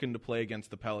was looking to play against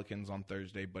the Pelicans on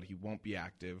Thursday, but he won't be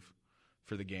active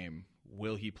for the game.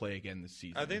 Will he play again this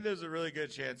season? I think there's a really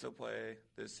good chance he'll play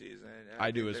this season.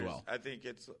 I do as well. I think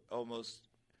it's almost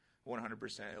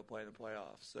 100% he'll play in the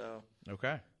playoffs. So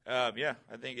okay. I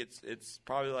think it's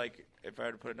probably like, if I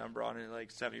had to put a number on it,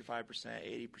 like 75%,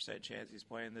 80% chance he's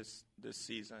playing this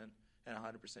season, and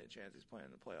 100% chance he's playing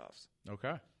in the playoffs.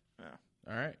 Okay. Yeah.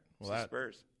 All right. Well,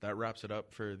 Spurs. That wraps it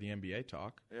up for the NBA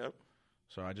talk. Yep.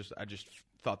 So I just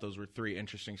thought those were 3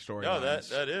 interesting storylines. No,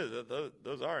 that is.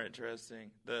 Those are interesting.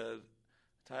 The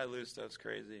Ty Lue stuff's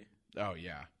crazy. Oh,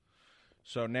 yeah.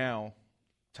 So now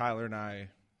Tyler and I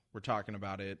were talking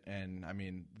about it, and, I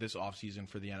mean, this offseason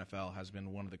for the NFL has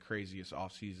been one of the craziest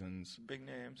offseasons big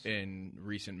names in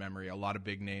recent memory. A lot of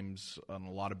big names and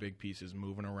a lot of big pieces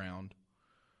moving around.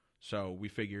 So we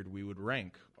figured we would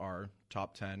rank our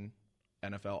top 10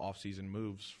 NFL offseason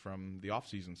moves from the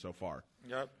offseason so far.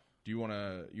 Yep. Do you want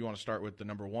to start with the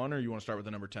number 1, or you want to start with the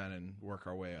number 10 and work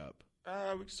our way up?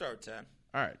 We can start with 10.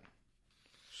 All right.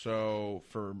 So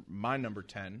for my number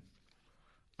 10,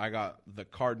 I got the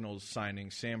Cardinals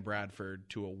signing Sam Bradford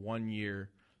to a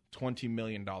 1-year, $20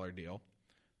 million deal.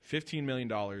 $15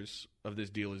 million of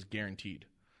this deal is guaranteed.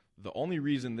 The only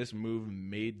reason this move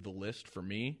made the list for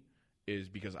me is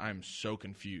because I'm so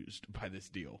confused by this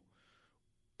deal.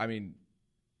 I mean,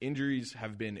 injuries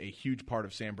have been a huge part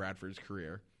of Sam Bradford's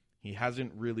career. He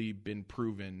hasn't really been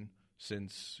proven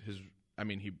since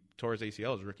he tore his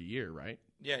ACL his rookie year, right?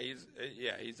 Yeah,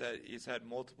 he's had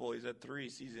multiple. He's had 3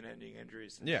 season-ending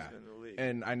injuries since he's been in the league.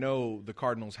 And I know the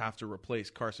Cardinals have to replace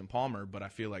Carson Palmer, but I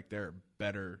feel like there are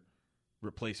better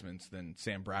replacements than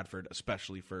Sam Bradford,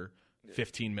 especially for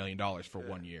 $15 million for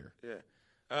 1 year.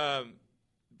 Yeah.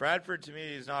 Bradford, to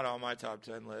me, is not on my top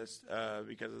 10 list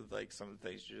because of like some of the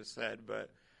things you just said. But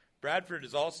Bradford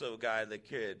is also a guy that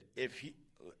could,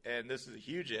 and this is a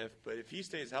huge if, but if he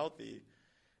stays healthy,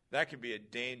 that could be a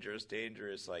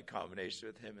dangerous like combination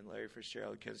with him and Larry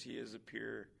Fitzgerald, because he is a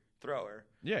pure thrower.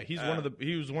 Yeah, he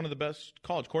was one of the best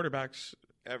college quarterbacks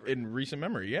ever in recent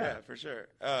memory. Yeah, for sure.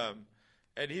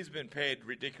 And he's been paid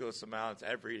ridiculous amounts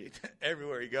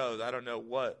everywhere he goes. I don't know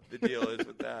what the deal is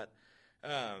with that.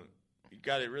 You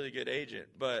got a really good agent,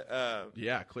 but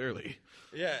yeah, clearly.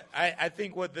 Yeah, I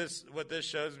think what this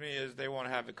shows me is they want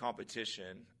to have a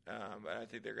competition. I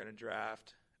think they're going to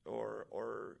draft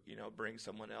or bring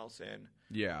someone else in.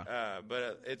 Yeah.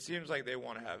 But it seems like they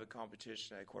want to have a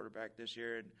competition at quarterback this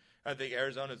year, and I think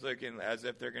Arizona's looking as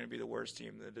if they're going to be the worst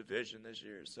team in the division this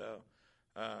year. So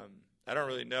I don't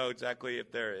really know exactly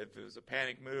if it was a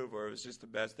panic move or it was just the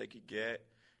best they could get,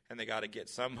 and they got to get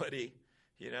somebody,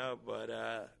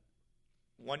 But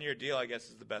 1-year deal, I guess,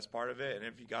 is the best part of it, and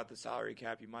if you got the salary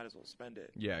cap, you might as well spend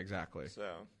it. Yeah, exactly. So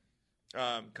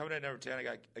coming in at number 10, I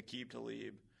got Aqib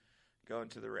Talib going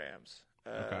to the Rams.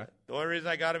 Okay. The only reason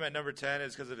I got him at number 10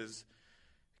 is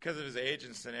because of his age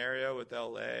and scenario with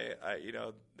LA.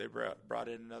 They brought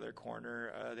in another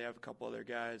corner. They have a couple other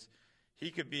guys.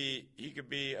 He could be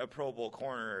a Pro Bowl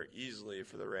corner easily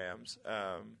for the Rams.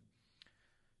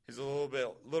 He's a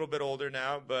little bit older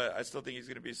now, but I still think he's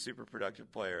going to be a super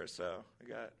productive player. So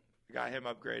I got him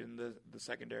upgrading the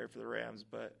secondary for the Rams.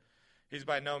 But He's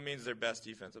by no means their best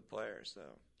defensive player, so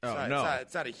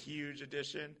it's not a huge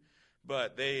addition,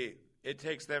 but it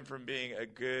takes them from being a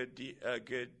good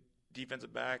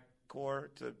defensive back core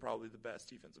to probably the best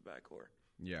defensive back core.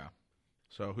 Yeah.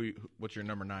 So what's your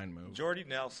number 9 move? Jordy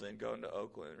Nelson going to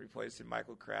Oakland, replacing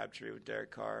Michael Crabtree with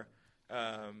Derek Carr.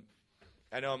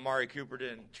 I know Amari Cooper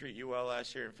didn't treat you well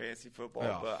last year in fantasy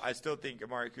football, but I still think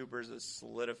Amari Cooper is a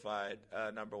solidified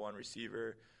number 1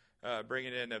 receiver.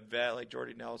 Bringing in a vet like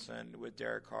Jordy Nelson with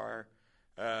Derek Carr,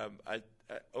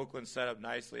 Oakland set up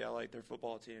nicely. I like their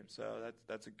football team, so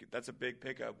that's a big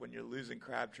pickup when you're losing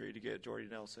Crabtree to get Jordy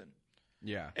Nelson.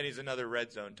 Yeah, and he's another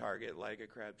red zone target like a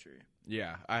Crabtree.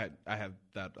 Yeah, I have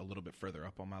that a little bit further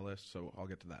up on my list, so I'll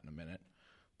get to that in a minute.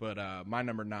 But my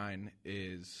number 9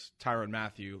 is Tyrann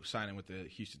Mathieu signing with the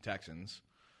Houston Texans.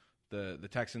 The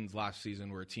Texans last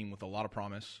season were a team with a lot of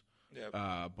promise.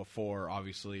 Yep. Before,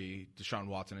 obviously, Deshaun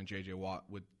Watson and J.J. Watt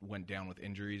went down with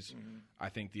injuries. Mm-hmm. I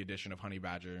think the addition of Honey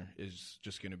Badger is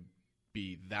just going to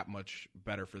be that much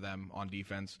better for them on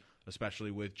defense,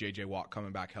 especially with J.J. Watt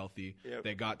coming back healthy. Yep.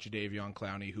 They got Jadeveon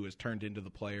Clowney, who has turned into the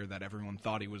player that everyone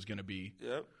thought he was going to be.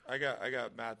 Yep. I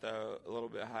got Matt, though, a little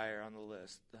bit higher on the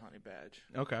list, the Honey Badge.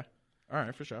 Okay. All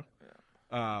right, for sure.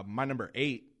 Yeah. My number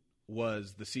 8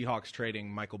 was the Seahawks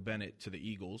trading Michael Bennett to the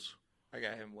Eagles. I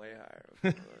got him way higher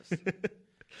on the list.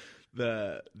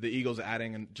 The Eagles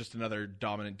adding just another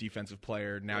dominant defensive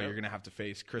player. Now you're going to have to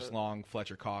face Chris Long,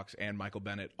 Fletcher Cox, and Michael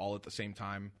Bennett all at the same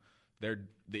time. The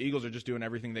Eagles are just doing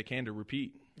everything they can to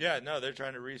repeat. Yeah, no, they're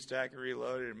trying to restack and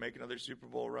reload and make another Super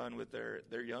Bowl run with their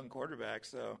young quarterback.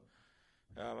 So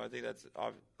I think that's,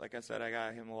 like I said, I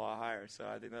got him a lot higher. So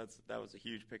I think that was a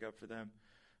huge pickup for them.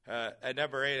 At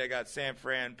number 8, I got San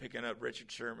Fran picking up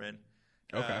Richard Sherman.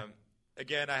 Okay.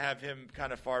 Again, I have him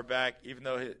kind of far back, even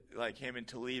though him and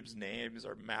Talib's names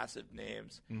are massive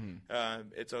names. Mm-hmm.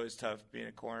 It's always tough being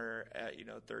a corner at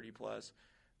 30+.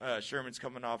 Sherman's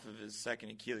coming off of his second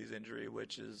Achilles injury,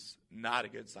 which is not a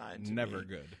good sign to Never me.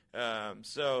 good.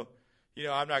 So,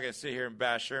 I'm not going to sit here and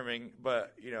bash Sherman,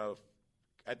 but,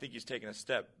 I think he's taken a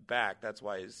step back. That's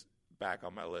why he's back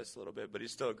on my list a little bit. But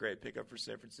he's still a great pickup for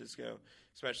San Francisco,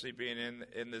 especially being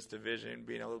in this division,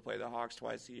 being able to play the Hawks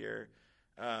twice a year.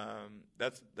 San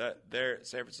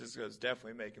Francisco is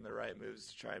definitely making the right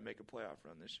moves to try and make a playoff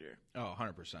run this year. Oh,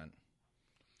 100%.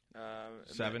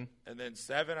 7? And then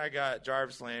 7, I got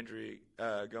Jarvis Landry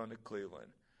going to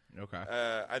Cleveland. Okay.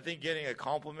 I think getting a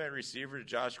complement receiver to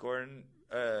Josh Gordon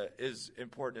is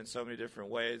important in so many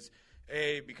different ways.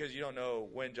 Because you don't know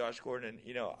when Josh Gordon,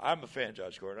 I'm a fan of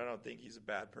Josh Gordon. I don't think he's a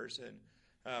bad person.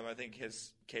 I think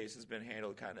his case has been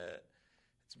handled kind of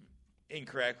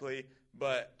incorrectly,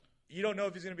 but you don't know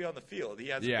if he's going to be on the field. He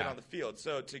hasn't been on the field.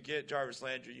 So to get Jarvis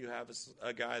Landry, you have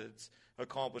a guy that's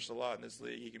accomplished a lot in this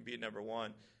league. He can be number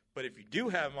 1. But if you do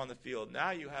have him on the field,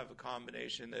 now you have a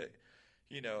combination that,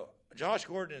 Josh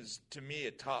Gordon is, to me,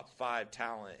 a top 5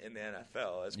 talent in the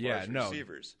NFL as far as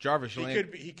receivers. Jarvis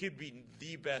Landry. He could be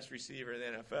the best receiver in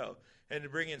the NFL. And to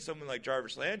bring in someone like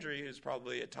Jarvis Landry, who's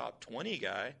probably a top 20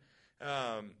 guy,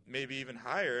 maybe even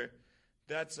higher,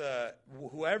 that's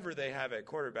whoever they have at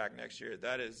quarterback next year.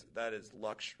 That is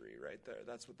luxury right there.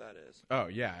 That's what that is. Oh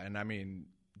yeah, and I mean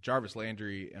Jarvis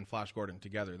Landry and Flash Gordon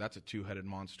together. That's a 2-headed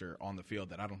monster on the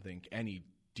field that I don't think any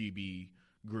DB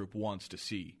group wants to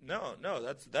see. No,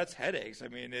 that's headaches. I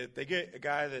mean, if they get a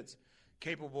guy that's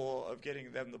capable of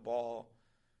getting them the ball,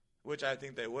 which I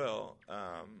think they will,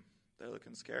 they're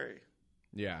looking scary.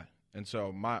 Yeah, and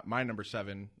so my number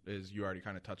 7 is, you already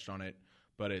kind of touched on it,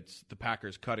 but it's the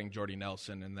Packers cutting Jordy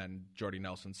Nelson and then Jordy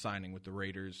Nelson signing with the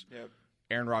Raiders. Yep.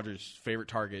 Aaron Rodgers' favorite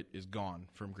target is gone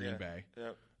from Green Bay.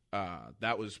 Yep.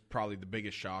 That was probably the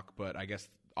biggest shock, but I guess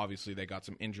obviously they got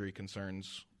some injury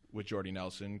concerns with Jordy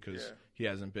Nelson because he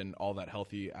hasn't been all that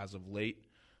healthy as of late.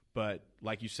 But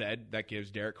like you said, that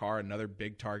gives Derek Carr another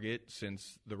big target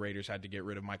since the Raiders had to get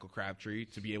rid of Michael Crabtree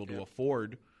to be able to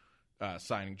afford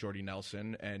signing Jordy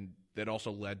Nelson, and that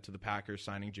also led to the Packers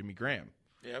signing Jimmy Graham,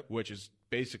 which is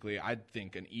basically, I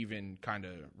think, an even kind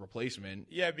of replacement.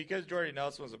 Yeah, because Jordy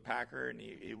Nelson was a Packer, and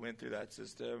he went through that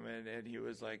system, and he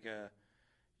was like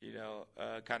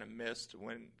kind of missed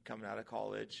when coming out of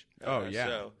college.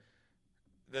 So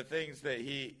the things that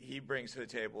he brings to the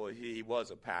table, he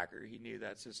was a Packer. He knew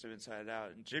that system inside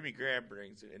out. And Jimmy Graham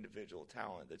brings an individual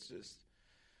talent that's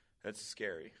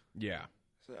scary. Yeah.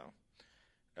 So,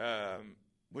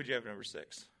 what'd you have number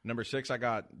 6? Number 6, I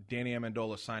got Danny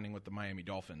Amendola signing with the Miami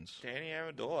Dolphins. Danny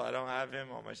Amendola, I don't have him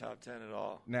on my top 10 at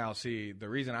all. Now, see, the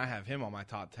reason I have him on my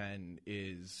top 10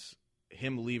 is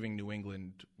him leaving New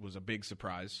England was a big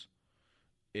surprise.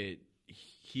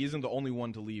 He isn't the only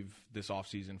one to leave this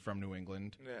offseason from New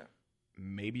England. Yeah.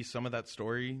 maybe some of that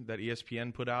story that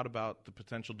ESPN put out about the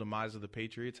potential demise of the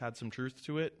Patriots had some truth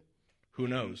to it. Who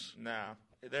knows? No,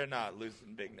 they're not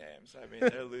losing big names. I mean,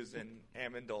 they're losing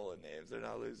Amendola names. They're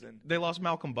not losing. They lost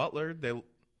Malcolm Butler.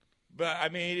 But I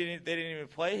mean, they didn't even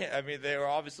play him. I mean, they were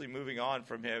obviously moving on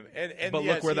from him. But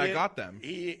yes, look where that got them.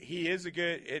 He is a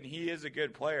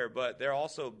good player. But they're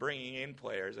also bringing in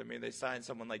players. I mean, they signed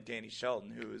someone like Danny Shelton,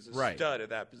 who is a stud at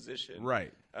that position.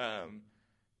 Right.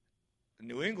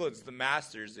 New England's the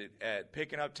masters at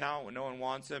picking up talent when no one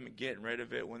wants them and getting rid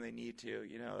of it when they need to.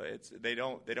 You know, they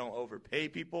don't overpay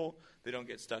people. They don't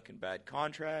get stuck in bad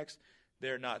contracts.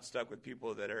 They're not stuck with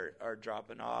people that are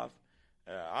dropping off.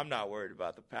 I'm not worried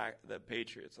about the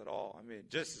Patriots at all. I mean,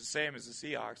 just the same as the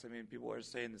Seahawks. I mean, people are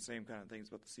saying the same kind of things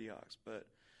about the Seahawks. But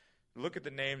look at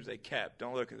the names they kept.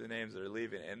 Don't look at the names that are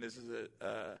leaving. And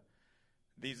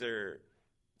these are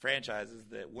franchises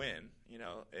that win, you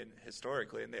know, and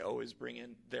historically, and they always bring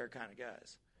in their kind of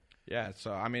guys. Yeah,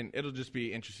 so, I mean, it'll just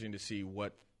be interesting to see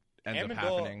what ends up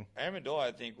happening. Amendola,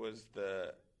 I think, was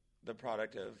the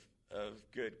product of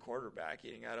good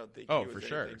quarterbacking. I don't think he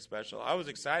was anything special. I was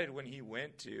excited when he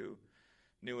went to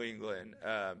New England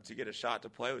to get a shot to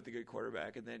play with the good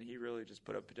quarterback, and then he really just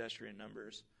put up pedestrian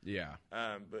numbers. Yeah.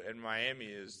 But Miami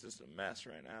is just a mess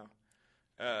right now.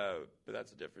 But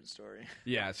that's a different story.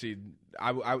 Yeah, see,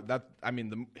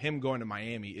 him going to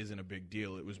Miami isn't a big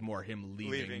deal. It was more him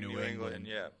leaving New England.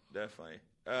 Yeah, definitely.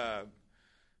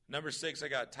 Number 6, I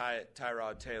got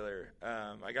Tyrod Taylor.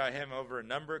 I got him over a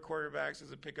number of quarterbacks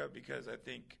as a pickup because I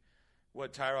think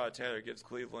what Tyrod Taylor gives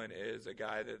Cleveland is a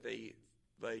guy that they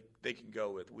can go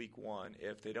with week 1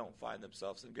 if they don't find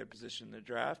themselves in a good position in the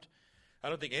draft. I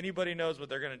don't think anybody knows what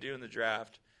they're going to do in the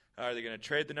draft. Are they going to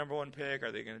trade the number 1 pick?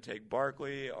 Are they going to take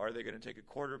Barkley? Are they going to take a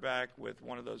quarterback with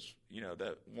one of those, you know,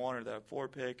 that 1 or that 4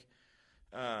 pick?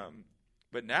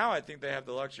 But now I think they have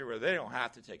the luxury where they don't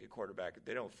have to take a quarterback if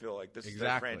they don't feel like this is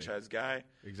their franchise guy.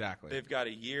 Exactly. They've got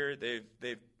a year.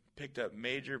 They've picked up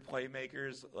major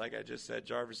playmakers, like I just said,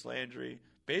 Jarvis Landry.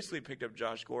 Basically picked up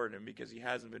Josh Gordon because he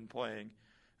hasn't been playing.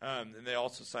 And they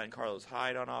also signed Carlos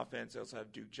Hyde on offense. They also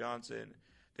have Duke Johnson.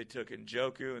 They took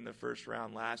Njoku in the first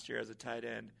round last year as a tight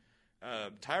end.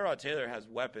 Tyrod Taylor has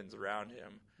weapons around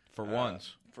him. For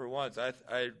once.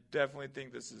 I definitely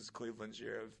think this is Cleveland's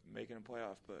year of making a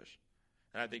playoff push.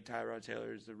 And I think Tyrod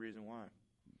Taylor is the reason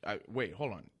why. Wait,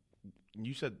 hold on.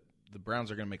 You said the Browns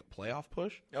are going to make a playoff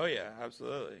push? Oh yeah,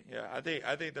 absolutely. Yeah, I think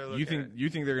they're looking. You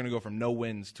think they're going to go from no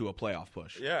wins to a playoff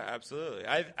push? Yeah, absolutely.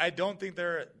 I don't think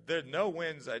they're no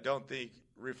wins. I don't think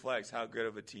reflects how good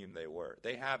of a team they were.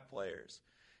 They have players.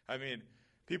 I mean,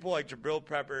 people like Jabril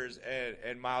Peppers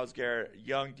and Myles Garrett,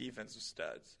 young defensive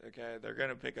studs. Okay, they're going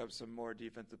to pick up some more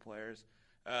defensive players.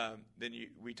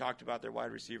 We talked about their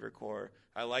wide receiver core.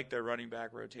 I like their running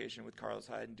back rotation with Carlos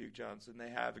Hyde and Duke Johnson. They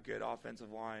have a good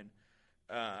offensive line.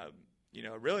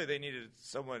 Really they needed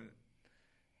someone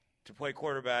to play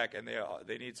quarterback, and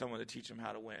they need someone to teach them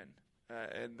how to win.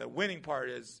 And the winning part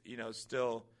is,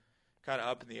 still kind of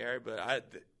up in the air.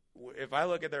 But if I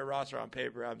look at their roster on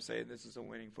paper, I'm saying this is a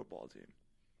winning football team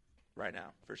right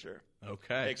now for sure.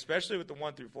 Okay. Especially with the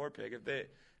 1 through 4 pick.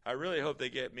 I really hope they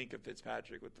get Minkah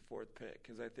Fitzpatrick with the 4th pick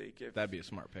because I think that'd be a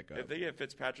smart pickup. If they get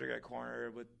Fitzpatrick at corner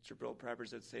with Jabril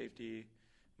Peppers at safety,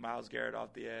 Myles Garrett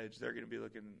off the edge, they're going to be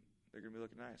looking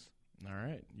nice. All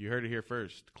right, you heard it here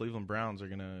first. Cleveland Browns are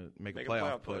going to make a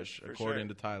playoff push according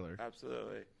to Tyler.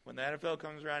 Absolutely. When the NFL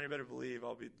comes around, you better believe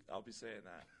I'll be saying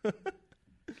that.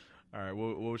 All right,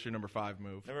 what was your number 5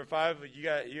 move? Number 5, you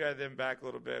got them back a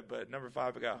little bit, but number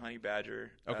 5 I got Honey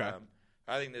Badger. Okay.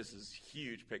 I think this is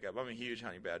huge pickup. I'm a huge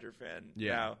Honey Badger fan.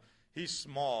 Yeah. Now, he's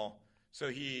small, so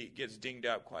he gets dinged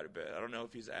up quite a bit. I don't know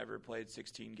if he's ever played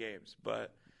 16 games,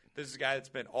 but this is a guy that's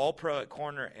been all-pro at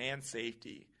corner and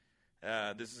safety.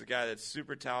 This is a guy that's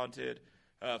super talented,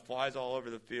 flies all over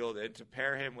the field, and to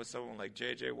pair him with someone like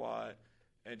J.J. Watt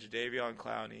and Jadeveon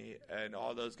Clowney and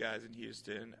all those guys in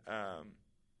Houston,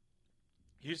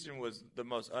 Houston was the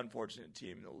most unfortunate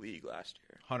team in the league last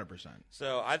year. 100%.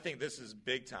 So I think this is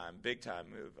big time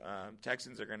move.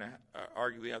 Texans are going to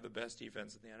arguably have the best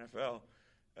defense in the NFL.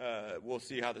 We'll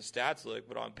see how the stats look,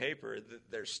 but on paper,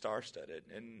 they're star-studded.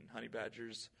 And Honey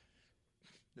Badgers,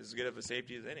 this is as good of a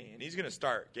safety as any. And he's going to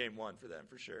start game 1 for them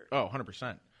for sure. Oh, 100%.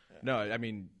 Yeah. No, I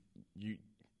mean,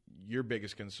 your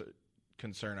biggest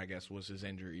concern, I guess, was his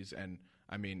injuries. And,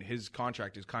 I mean, his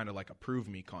contract is kind of like a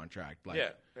prove-me contract. Like, yeah.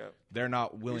 They're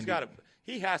not willing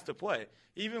he has to play.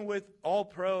 Even with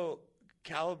all-pro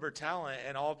caliber talent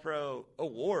and all-pro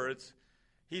awards,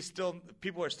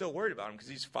 people are still worried about him because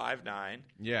he's 5'9".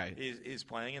 Yeah. He's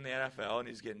playing in the NFL, and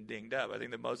he's getting dinged up. I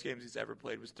think the most games he's ever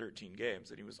played was 13 games,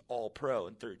 and he was all-pro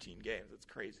in 13 games. That's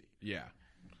crazy. Yeah.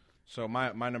 So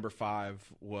my number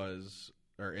 5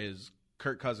 is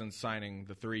Kirk Cousins signing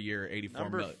the 3-year, $84 million.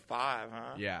 Number 5,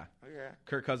 huh? Yeah. Okay.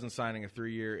 Kirk Cousins signing a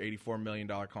 3-year, $84 million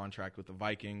contract with the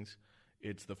Vikings.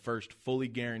 It's the first fully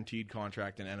guaranteed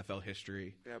contract in NFL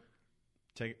history. Yep.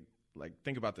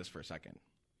 Think about this for a second.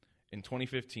 In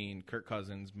 2015, Kirk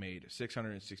Cousins made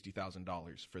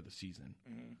 $660,000 for the season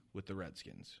with the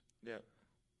Redskins. Yep.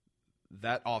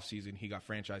 That offseason, he got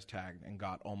franchise tagged and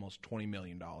got almost $20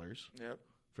 million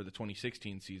for the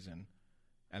 2016 season.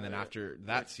 And then after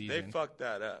that season, they fucked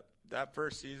that up. That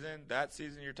first season,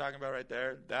 you're talking about right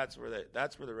there, that's where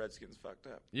the Redskins fucked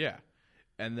up. Yeah.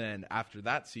 And then after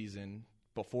that season,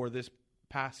 before this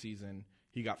past season,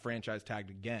 he got franchise tagged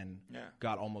again. Yeah.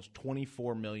 Got almost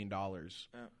 $24 million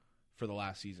for the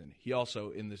last season. He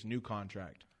also, in this new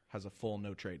contract, has a full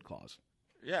no trade clause.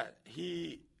 Yeah,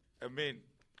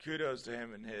 kudos to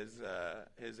him and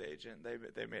his agent.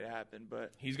 They made it happen,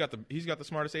 but he's got the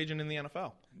smartest agent in the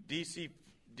NFL. DC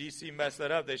messed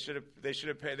that up. They should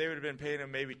have paid. They would have been paying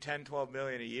him maybe $10-12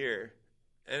 million a year,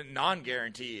 and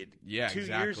non-guaranteed. Yeah, 2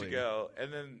 years ago,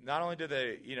 and then not only did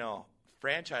they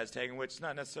franchise tag him, which is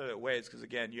not necessarily ways because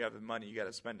again you have the money, you got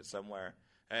to spend it somewhere,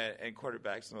 and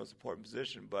quarterback's the most important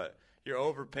position. But you're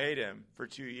overpaid him for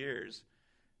 2 years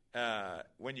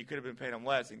when you could have been paying him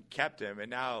less and kept him, and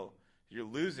now you're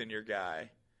losing your guy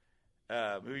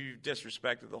who you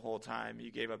disrespected the whole time.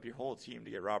 You gave up your whole team to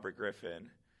get Robert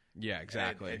Griffin. Yeah,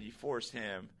 exactly. And you forced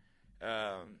him.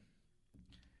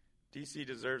 DC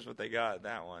deserves what they got in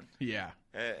that one. Yeah.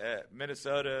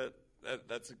 Minnesota,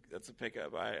 that's a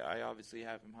pickup. I obviously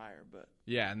have him higher, but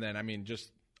yeah, and then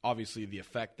just obviously the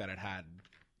effect that it had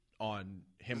on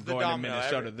him going to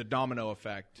Minnesota, the domino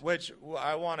effect. Which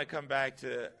I want to come back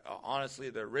to.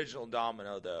 Honestly, the original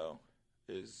domino though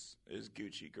is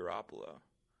Gucci Garoppolo.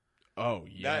 Oh,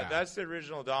 yeah. That's the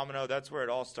original domino. That's where it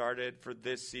all started for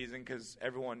this season because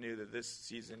everyone knew that this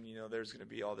season, there's going to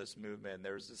be all this movement.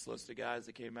 There was this list of guys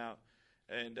that came out.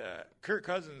 And Kirk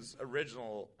Cousins'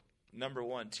 original number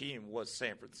 1 team was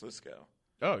San Francisco.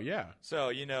 Oh, yeah. So,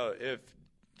 if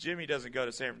Jimmy doesn't go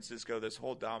to San Francisco, this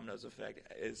whole dominoes effect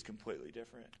is completely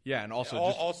different. Yeah, and also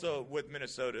also with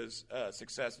Minnesota's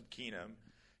success with Keenum,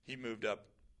 he moved up.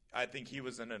 I think he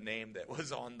was in a name that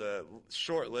was on the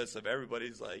short list of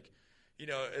everybody's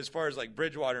as far as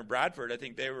Bridgewater and Bradford, I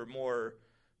think they were more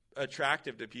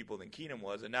attractive to people than Keenum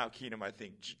was, and now Keenum I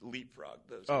think leapfrogged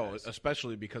those guys.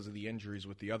 Especially because of the injuries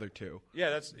with the other two.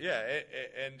 Yeah,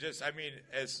 and just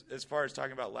as far as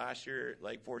talking about last year,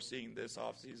 foreseeing this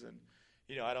offseason,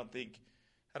 I don't think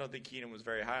Keenum was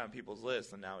very high on people's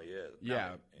list, and now he is.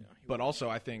 But also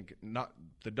I think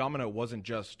the domino wasn't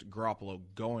just Garoppolo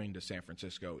going to San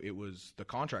Francisco. It was the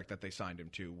contract that they signed him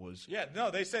to was. Yeah,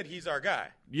 no, they said he's our guy.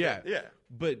 Yeah. Yeah.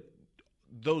 But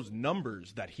those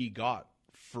numbers that he got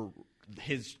for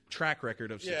his track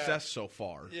record of success so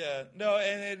far. Yeah, no,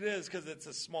 and it is because it's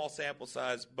a small sample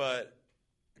size, but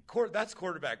that's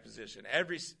quarterback position.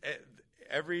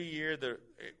 Every year,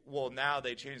 now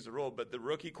they changed the rule, but the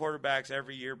rookie quarterbacks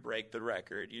every year break the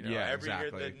record. Every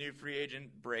year the new free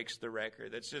agent breaks the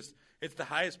record. It's the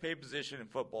highest paid position in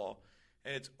football,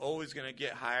 and it's always going to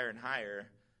get higher and higher.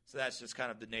 So that's just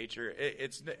kind of the nature.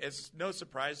 It's no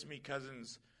surprise to me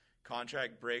Cousins'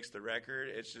 contract breaks the record.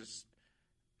 It's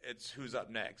who's up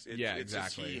next. It's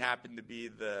exactly. Just he happened to be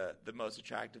the most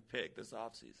attractive pick this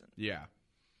offseason. Yeah.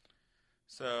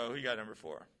 So who you got number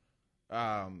 4?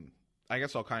 I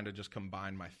guess I'll kind of just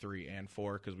combine my 3 and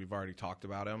 4 because we've already talked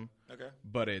about him. Okay.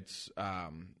 But it's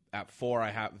at 4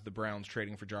 I have the Browns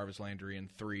trading for Jarvis Landry, and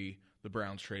 3 the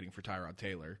Browns trading for Tyrod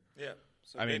Taylor. Yeah.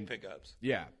 So big pickups.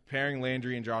 Yeah. Pairing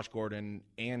Landry and Josh Gordon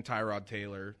and Tyrod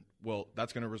Taylor,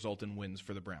 that's going to result in wins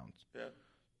for the Browns. Yeah.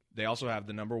 They also have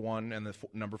the number 1 and the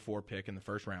number 4 pick in the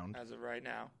first round. As of right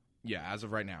now. Yeah, as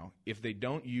of right now. If they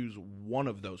don't use one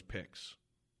of those picks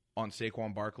on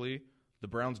Saquon Barkley, the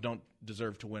Browns don't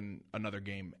deserve to win another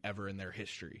game ever in their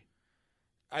history.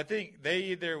 I think they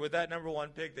either, with that number 1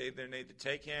 pick, they either need to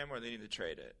take him or they need to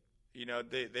trade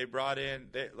it. They brought in,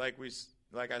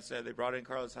 like I said, they brought in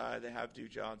Carlos Hyde. They have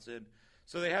Duke Johnson.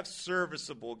 So they have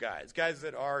serviceable guys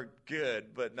that are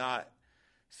good, but not.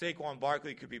 Saquon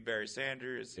Barkley could be Barry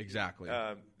Sanders. Exactly.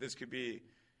 This could be,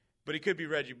 but he could be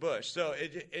Reggie Bush. So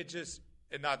it just,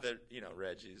 and not that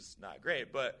Reggie's not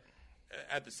great, but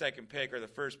at the second pick or the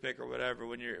first pick or whatever,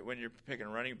 when you're picking a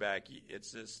running back,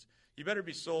 it's just you better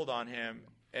be sold on him.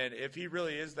 And if he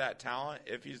really is that talent,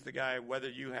 if he's the guy, whether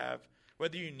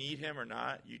whether you need him or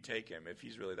not, you take him if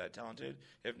he's really that talented.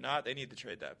 If not, they need to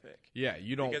trade that pick. Yeah,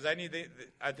 you don't. Because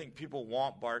I think people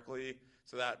want Barkley,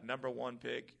 so that number 1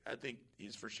 pick, I think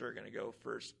he's for sure going to go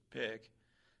first pick,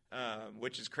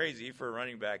 which is crazy for a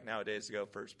running back nowadays to go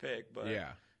first pick. But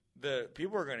yeah. The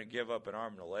people are going to give up an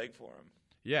arm and a leg for him.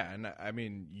 Yeah, and I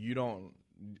mean, you don't.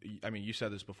 I mean, you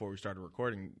said this before we started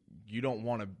recording. You don't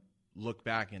want to look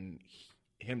back and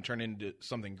him turn into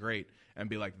something great and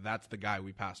be like, that's the guy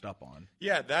we passed up on.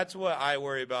 Yeah, that's what I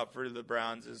worry about for the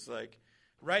Browns is like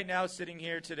right now sitting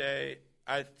here today,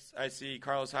 I see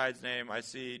Carlos Hyde's name, I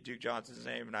see Duke Johnson's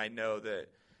name, and I know that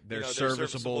they're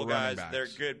serviceable guys. Backs. They're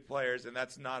good players, and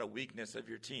that's not a weakness of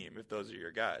your team if those are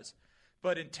your guys.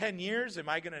 But in 10 years, am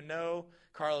I going to know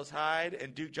Carlos Hyde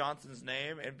and Duke Johnson's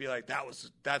name and be like,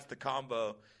 that's the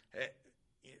combo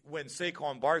when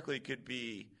Saquon Barkley could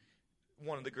be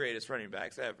one of the greatest running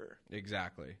backs ever?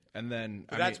 Exactly. And then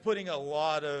that's putting a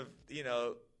lot of,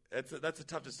 that's a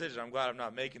tough decision. I'm glad I'm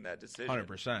not making that decision.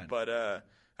 100%. But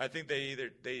I think they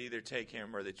either take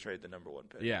him or they trade the number 1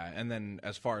 pick. Yeah, and then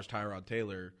as far as Tyrod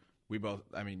Taylor,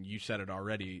 you said it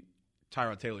already,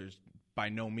 Tyrod Taylor's by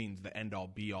no means the end-all,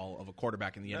 be-all of a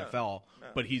quarterback in the NFL,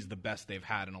 but he's the best they've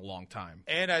had in a long time.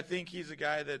 And I think he's a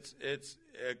guy it's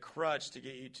a crutch to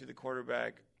get you to the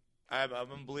quarterback. I'm a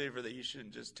believer that you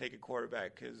shouldn't just take a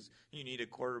quarterback because you need a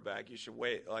quarterback. You should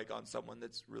wait on someone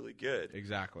that's really good.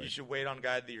 Exactly. You should wait on a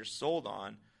guy that you're sold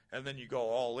on, and then you go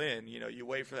all in. You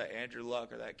wait for that Andrew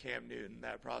Luck or that Cam Newton,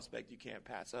 that prospect you can't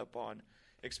pass up on,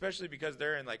 especially because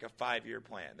they're in a 5-year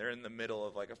plan. They're in the middle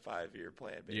of a 5-year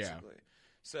plan, basically. Yeah.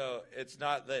 So it's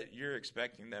not that you're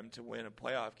expecting them to win a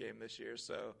playoff game this year.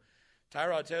 So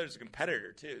Tyrod Taylor's a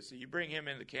competitor too. So you bring him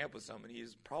into camp with someone,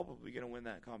 he's probably going to win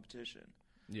that competition.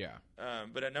 Yeah.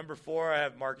 But at number 4, I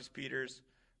have Marcus Peters,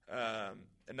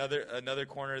 another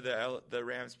corner that the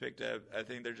Rams picked up. I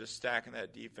think they're just stacking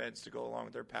that defense to go along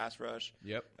with their pass rush.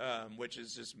 Yep. Which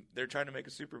is just they're trying to make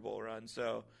a Super Bowl run.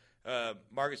 So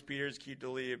Marcus Peters, Keith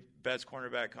DeLee, best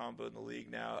cornerback combo in the league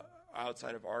now,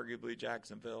 outside of arguably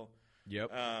Jacksonville.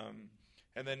 Yep.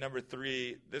 And then number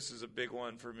 3, this is a big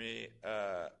one for me,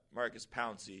 Marcus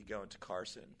Pouncey going to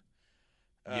Carson.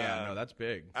 Yeah, that's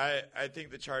big. I think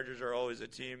the Chargers are always a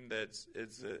team that's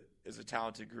is a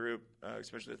talented group,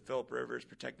 especially with Phillip Rivers,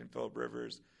 protecting Phillip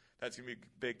Rivers. That's going to be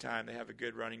big time. They have a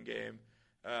good running game.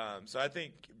 So I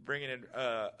think bringing in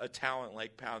a talent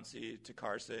like Pouncey to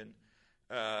Carson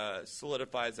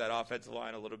solidifies that offensive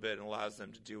line a little bit and allows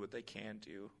them to do what they can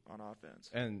do on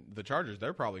offense. And the Chargers,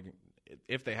 they're probably,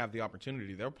 if they have the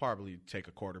opportunity, they'll probably take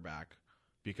a quarterback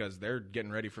because they're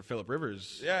getting ready for Phillip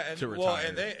Rivers to retire. Well,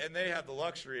 and they have the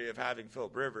luxury of having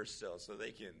Phillip Rivers still, so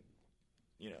they can,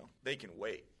 they can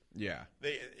wait. Yeah.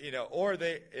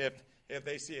 If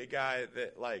they see a guy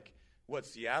that what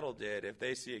Seattle did, if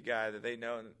they see a guy that they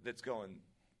know that's going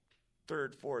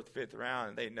 3rd, 4th, 5th round,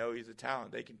 and they know he's a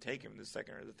talent, they can take him in the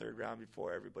 2nd or the 3rd round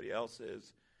before everybody else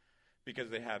is, because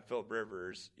they have Phillip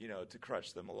Rivers, to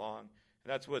crutch them along.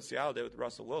 And that's what Seattle did with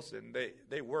Russell Wilson.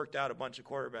 They worked out a bunch of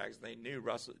quarterbacks, and they knew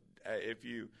Russell. If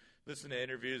you listen to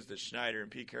interviews that Schneider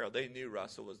and Pete Carroll, they knew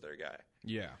Russell was their guy.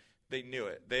 Yeah. They knew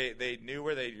it. They knew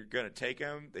where they were going to take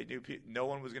him. They knew no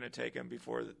one was going to take him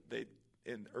before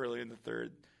early in the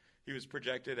 3rd. He was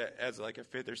projected as a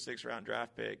 5th or 6th round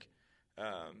draft pick.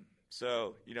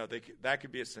 So, that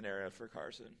could be a scenario for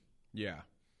Carson. Yeah.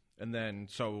 And then,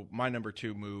 so my number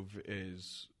 2 move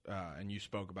is, and you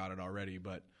spoke about it already,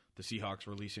 but the Seahawks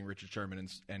releasing Richard Sherman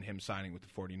and him signing with the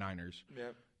 49ers. Yeah.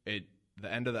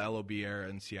 The end of the LOB era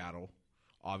in Seattle.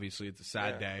 Obviously, it's a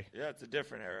sad day. Yeah, it's a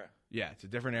different era. Yeah, it's a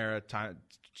different era. Time,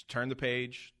 turn the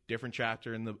page, different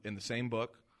chapter in the same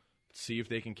book. See if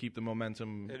they can keep the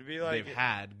momentum they've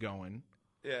had going.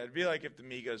 Yeah, it'd be like if the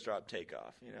Migos dropped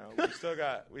Takeoff. We still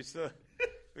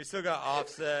got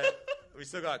Offset. We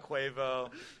still got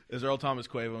Quavo. Is Earl Thomas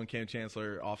Quavo and Cam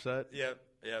Chancellor Offset?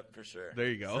 Yep, for sure. There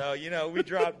you go. So, we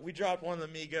dropped one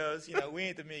of the Migos. We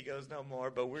ain't the Migos no more,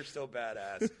 but we're still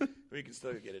badass. We can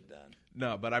still get it done.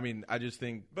 No, but I just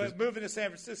think. But moving to San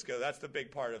Francisco, that's the big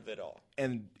part of it all.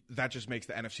 And that just makes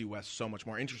the NFC West so much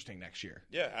more interesting next year.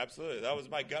 Yeah, absolutely. That was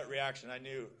my gut reaction. I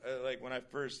knew, when I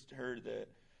first heard that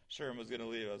Sherman was going to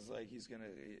leave, I was like,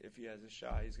 if he has a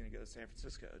shot, he's going to go to San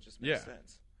Francisco. It just makes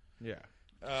sense. Yeah.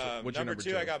 Number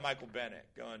two, I got Michael Bennett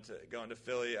going to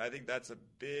Philly. I think that's a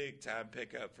big time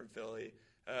pickup for Philly,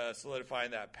 solidifying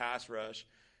that pass rush.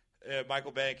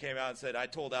 Michael Bennett came out and said, "I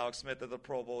told Alex Smith at the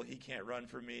Pro Bowl he can't run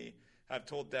for me. I've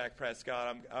told Dak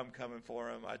Prescott I'm coming for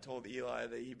him. I told Eli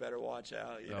that he better watch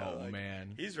out."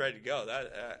 Man, he's ready to go.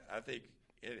 That I think,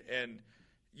 and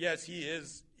yes, he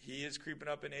is creeping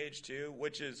up in age too,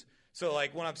 which is So,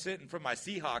 like, when I'm sitting from my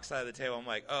Seahawks side of the table, I'm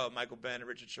like, oh, Michael Bennett,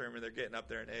 Richard Sherman, they're getting up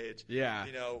there in age. Yeah.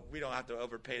 You know, we don't have to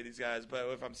overpay these guys. But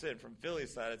if I'm sitting from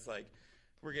Philly's side, it's like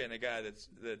we're getting a guy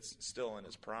that's still in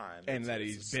his prime. And that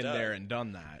he's been there and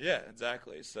done that. Yeah,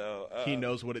 exactly. So he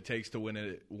knows what it takes to win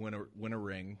a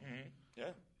ring. Mm-hmm.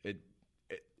 Yeah.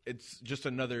 It's just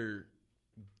another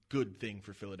good thing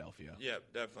for Philadelphia. Yeah,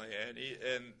 definitely.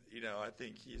 And you know, I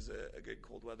think he's a good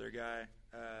cold weather guy.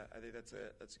 I think that's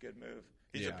a good move.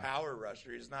 He's a power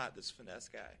rusher. He's not this finesse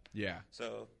guy. Yeah.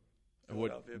 So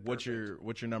what's your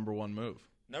number one move?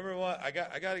 Number one, I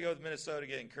got to go with Minnesota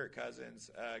getting Kirk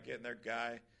Cousins, getting their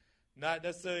guy. Not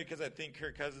necessarily because I think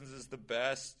Kirk Cousins is the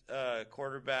best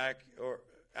quarterback or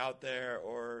out there,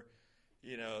 or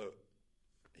you know,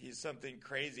 he's something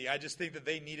crazy. I just think that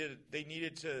they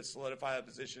needed to solidify that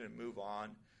position and move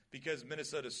on, because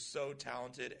Minnesota's so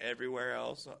talented everywhere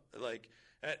else. Like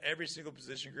at every single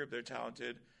position group, they're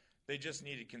talented. They just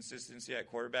needed consistency at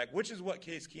quarterback, which is what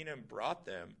Case Keenum brought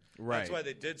them. Right. That's why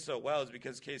they did so well, is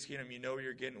because Case Keenum, you know what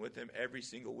you're getting with him every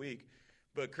single week.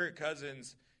 But Kirk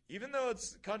Cousins, even though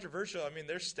it's controversial, I mean,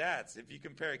 their stats, if you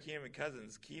compare Keenum and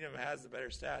Cousins, Keenum has the better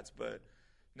stats. But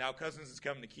now Cousins is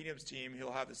coming to Keenum's team.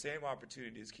 He'll have the same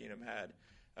opportunity as Keenum had.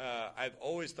 I've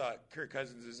always thought Kirk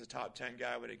Cousins is a top 10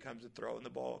 guy when it comes to throwing the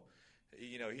ball.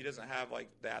 You know, he doesn't have, like,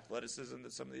 the athleticism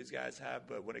that some of these guys have,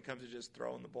 but when it comes to just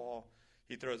throwing the ball,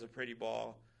 he throws a pretty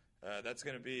ball. That's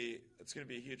going to be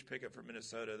a huge pickup for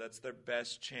Minnesota. That's their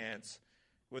best chance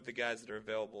with the guys that are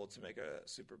available to make a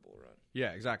Super Bowl run.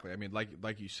 Yeah, exactly. I mean,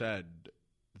 like you said,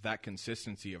 that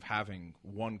consistency of having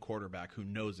one quarterback who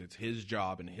knows it's his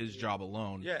job and his job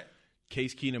alone. Yeah.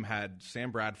 Case Keenum had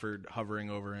Sam Bradford hovering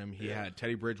over him. He had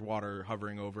Teddy Bridgewater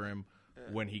hovering over him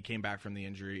when he came back from the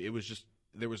injury. It was just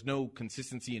there was no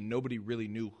consistency, and nobody really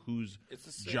knew whose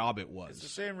job it was. It's the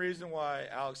same reason why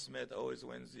Alex Smith always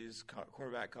wins these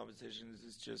quarterback competitions.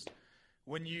 It's just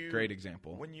great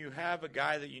example. When you have a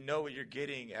guy that you know what you're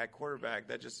getting at quarterback,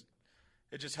 it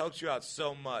just helps you out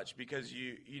so much, because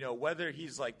you know whether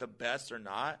he's like the best or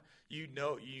not, you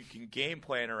know you can game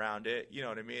plan around it. You know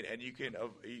what I mean, and you can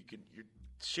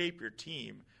shape your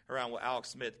team around what Alex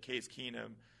Smith, Case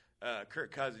Keenum,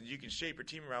 Kirk Cousins. You can shape your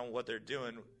team around what they're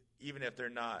doing, even if they're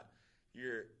not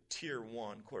your tier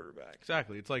 1 quarterback.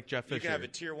 Exactly. It's like Jeff Fisher. You can have a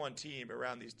tier 1 team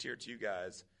around these tier 2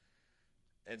 guys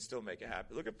and still make it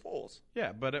happen. Look at Foles.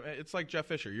 Yeah, but it's like Jeff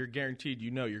Fisher. You're guaranteed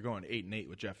you're going 8-8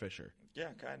 with Jeff Fisher. Yeah,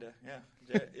 kind of.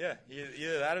 Yeah.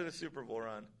 Either that or the Super Bowl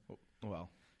run.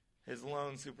 Well. His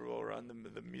lone Super Bowl run,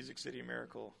 the Music City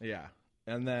Miracle. Yeah.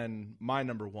 And then my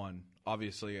number one,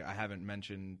 obviously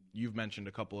you've mentioned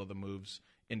a couple of the moves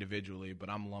individually,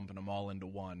 but I'm lumping them all into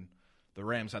one. The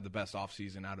Rams had the best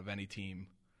offseason out of any team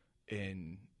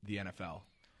in the NFL.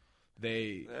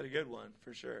 They had a good one,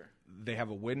 for sure. They have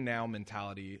a win-now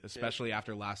mentality, especially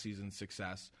after last season's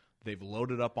success. They've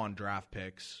loaded up on draft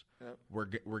picks. Yep.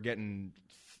 We're getting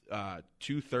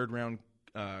 2 third-round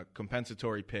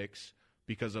compensatory picks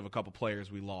because of a couple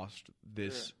players we lost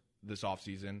this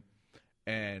offseason.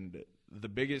 And the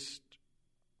biggest,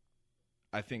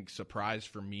 I think, surprise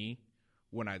for me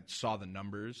when I saw the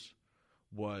numbers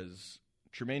was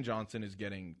Trumaine Johnson is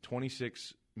getting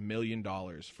 $26 million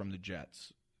from the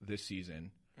Jets this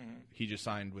season. Mm-hmm. He just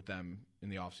signed with them in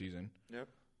the offseason. Yep.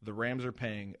 The Rams are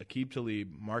paying Aqib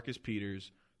Talib, Marcus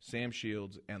Peters, Sam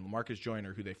Shields, and LaMarcus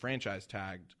Joyner, who they franchise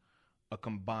tagged, a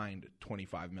combined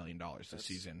 $25 million this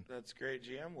season. That's great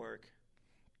GM work.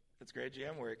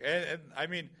 And I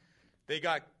mean,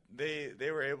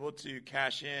 they were able to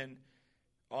cash in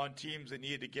on teams that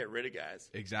needed to get rid of guys.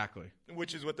 Exactly.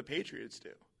 Which is what the Patriots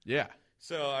do. Yeah.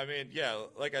 So, I mean,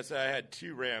 like I said, I had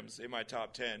 2 Rams in my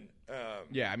top 10.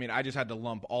 I mean, I just had to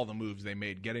lump all the moves they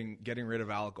made. Getting rid of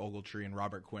Alec Ogletree and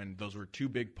Robert Quinn, those were 2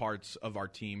 big parts of our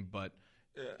team, but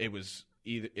it was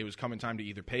coming time to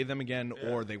either pay them again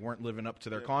or they weren't living up to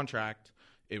their contract.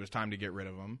 It was time to get rid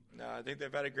of them. No, I think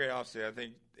they've had a great offseason. I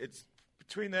think it's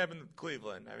between them and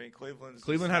Cleveland. I mean,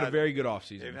 Cleveland had a very good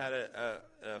offseason. They've had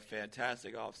a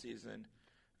fantastic offseason.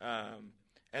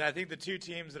 And I think the 2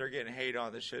 teams that are getting hate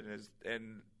on this shit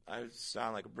and I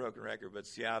sound like a broken record, but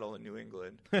Seattle and New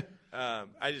England.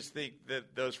 I just think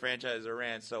that those franchises are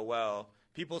ran so well.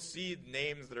 People see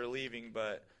names that are leaving,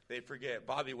 but they forget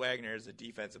Bobby Wagner is a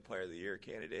Defensive Player of the Year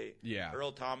candidate. Yeah.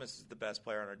 Earl Thomas is the best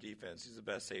player on our defense. He's the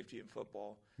best safety in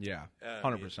football. Yeah,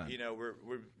 100%. You know,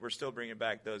 we're still bringing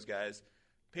back those guys.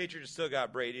 Patriots still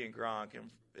got Brady and Gronk,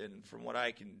 and from what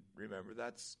I can remember,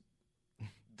 that's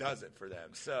does it for them.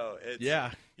 So it's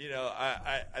you know,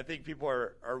 I think people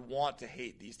are want to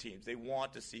hate these teams. They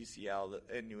want to see Seattle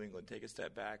and New England take a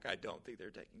step back. I don't think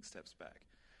they're taking steps back.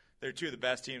 They're 2 of the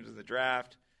best teams in the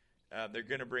draft. They're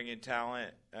going to bring in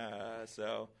talent.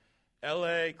 So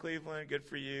L.A., Cleveland, good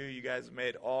for you. You guys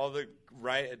made all the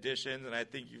right additions, and I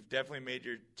think you've definitely made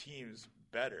your teams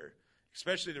better.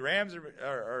 Especially the Rams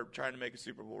are trying to make a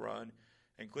Super Bowl run,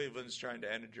 and Cleveland's trying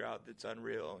to end a drought that's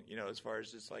unreal, as far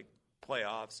as just like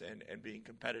playoffs and being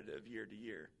competitive year to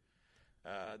year.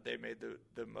 They made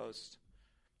the most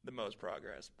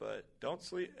progress, but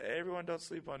everyone don't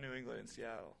sleep on New England and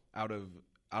Seattle.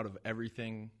 Out of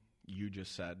everything you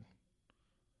just said,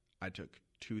 I took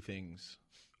two things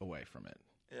away from it.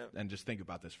 Yeah. And just think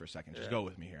about this for a second. Just go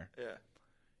with me here. Yeah.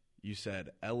 You said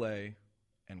LA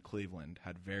and Cleveland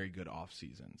had very good off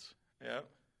seasons. Yep.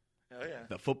 Oh yeah.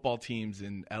 The football teams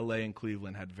in LA and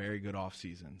Cleveland had very good off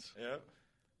seasons. Yep.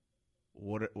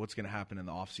 What's going to happen in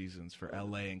the off seasons for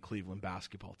LA and Cleveland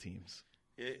basketball teams?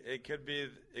 It could be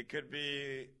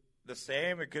the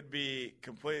same. It could be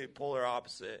completely polar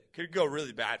opposite. It could go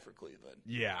really bad for Cleveland.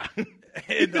 Yeah.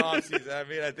 In the offseason. I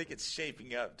mean, I think it's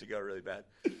shaping up to go really bad.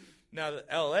 Now, the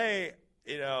LA,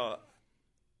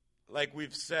 like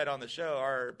we've said on the show,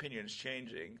 our opinion is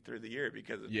changing through the year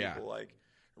because of people like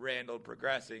Randall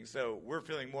progressing. So we're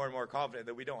feeling more and more confident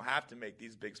that we don't have to make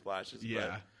these big splashes. Yeah.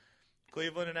 But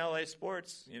Cleveland and LA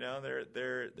sports,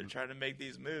 they're trying to make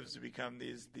these moves to become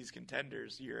these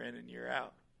contenders year in and year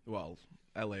out. Well,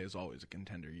 LA is always a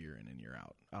contender year in and year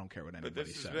out. I don't care what anybody says. But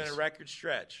this has been a record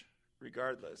stretch,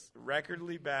 regardless.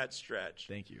 Recordly bad stretch.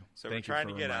 Thank you. So we're trying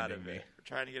to get out of it. We're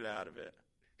trying to get out of it.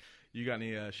 You got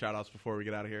any shout-outs before we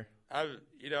get out of here? I'm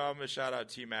going to shout out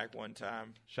T-Mac one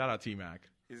time. Shout out T-Mac.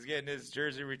 He's getting his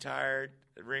jersey retired,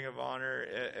 Ring of Honor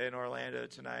in Orlando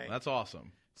tonight. That's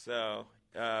awesome. So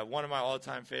one of my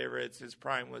all-time favorites. His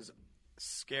prime was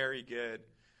scary good.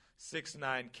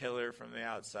 6'9" killer from the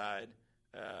outside.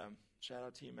 Shout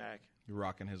out T-Mac. You're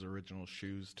rocking his original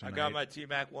shoes tonight. I got my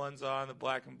T-Mac ones on, the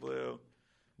black and blue.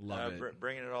 Love it.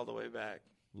 Bringing it all the way back.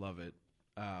 Love it.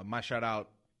 My shout-out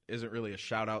isn't really a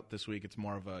shout-out this week. It's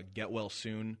more of a get well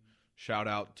soon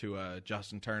shout-out to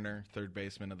Justin Turner, third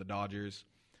baseman of the Dodgers.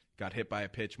 Got hit by a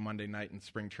pitch Monday night in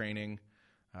spring training.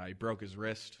 He broke his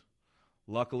wrist.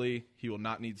 Luckily, he will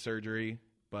not need surgery,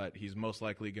 but he's most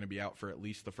likely going to be out for at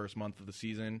least the first month of the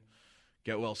season.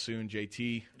 Get well soon,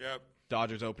 JT. Yep.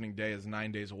 Dodgers opening day is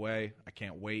 9 days away. I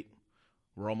can't wait.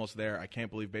 We're almost there. I can't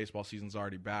believe baseball season's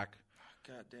already back.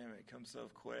 God damn it. It comes so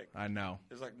quick. I know.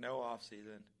 There's like no off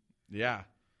season. Yeah.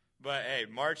 But, hey,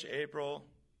 March, April,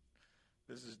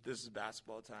 this is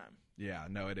basketball time. Yeah,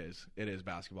 no, it is. It is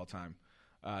basketball time.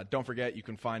 Don't forget, you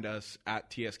can find us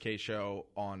at TSK Show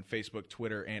on Facebook,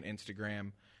 Twitter, and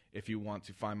Instagram. If you want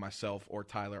to find myself or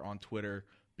Tyler on Twitter,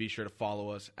 be sure to follow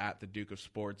us at the Duke of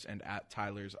Sports and at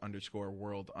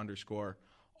Tylers_world_.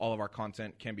 All of our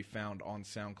content can be found on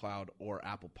SoundCloud or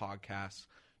Apple Podcasts.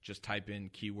 Just type in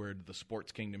keyword The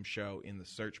Sports Kingdom Show in the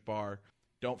search bar.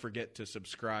 Don't forget to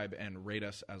subscribe and rate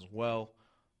us as well.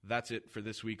 That's it for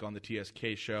this week on the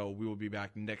TSK Show. We will be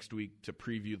back next week to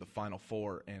preview the Final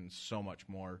Four and so much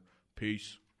more.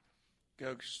 Peace.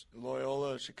 Go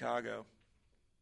Loyola, Chicago.